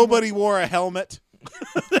 there. Nobody wore a helmet.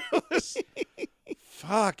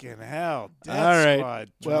 Fucking hell. Death All right.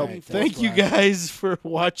 Squad. Well, Death thank you Squad. guys for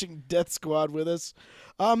watching Death Squad with us.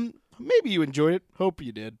 Maybe you enjoyed it. Hope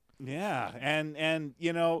you did. Yeah, and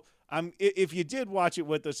if you did watch it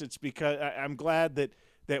with us, it's because I'm glad that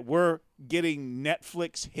that we're getting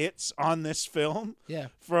Netflix hits on this film Yeah.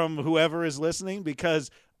 from whoever is listening, because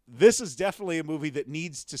this is definitely a movie that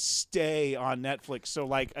needs to stay on Netflix. So,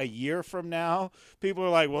 like, a year from now, people are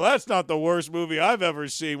like, well, that's not the worst movie I've ever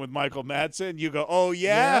seen with Michael Madsen. You go, oh,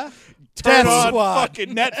 yeah? Turn Death on Squad.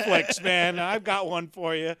 fucking Netflix, man. I've got one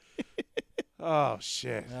for you. Oh,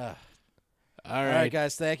 shit. All right,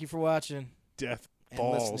 guys. Thank you for watching Death and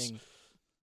balls. listening.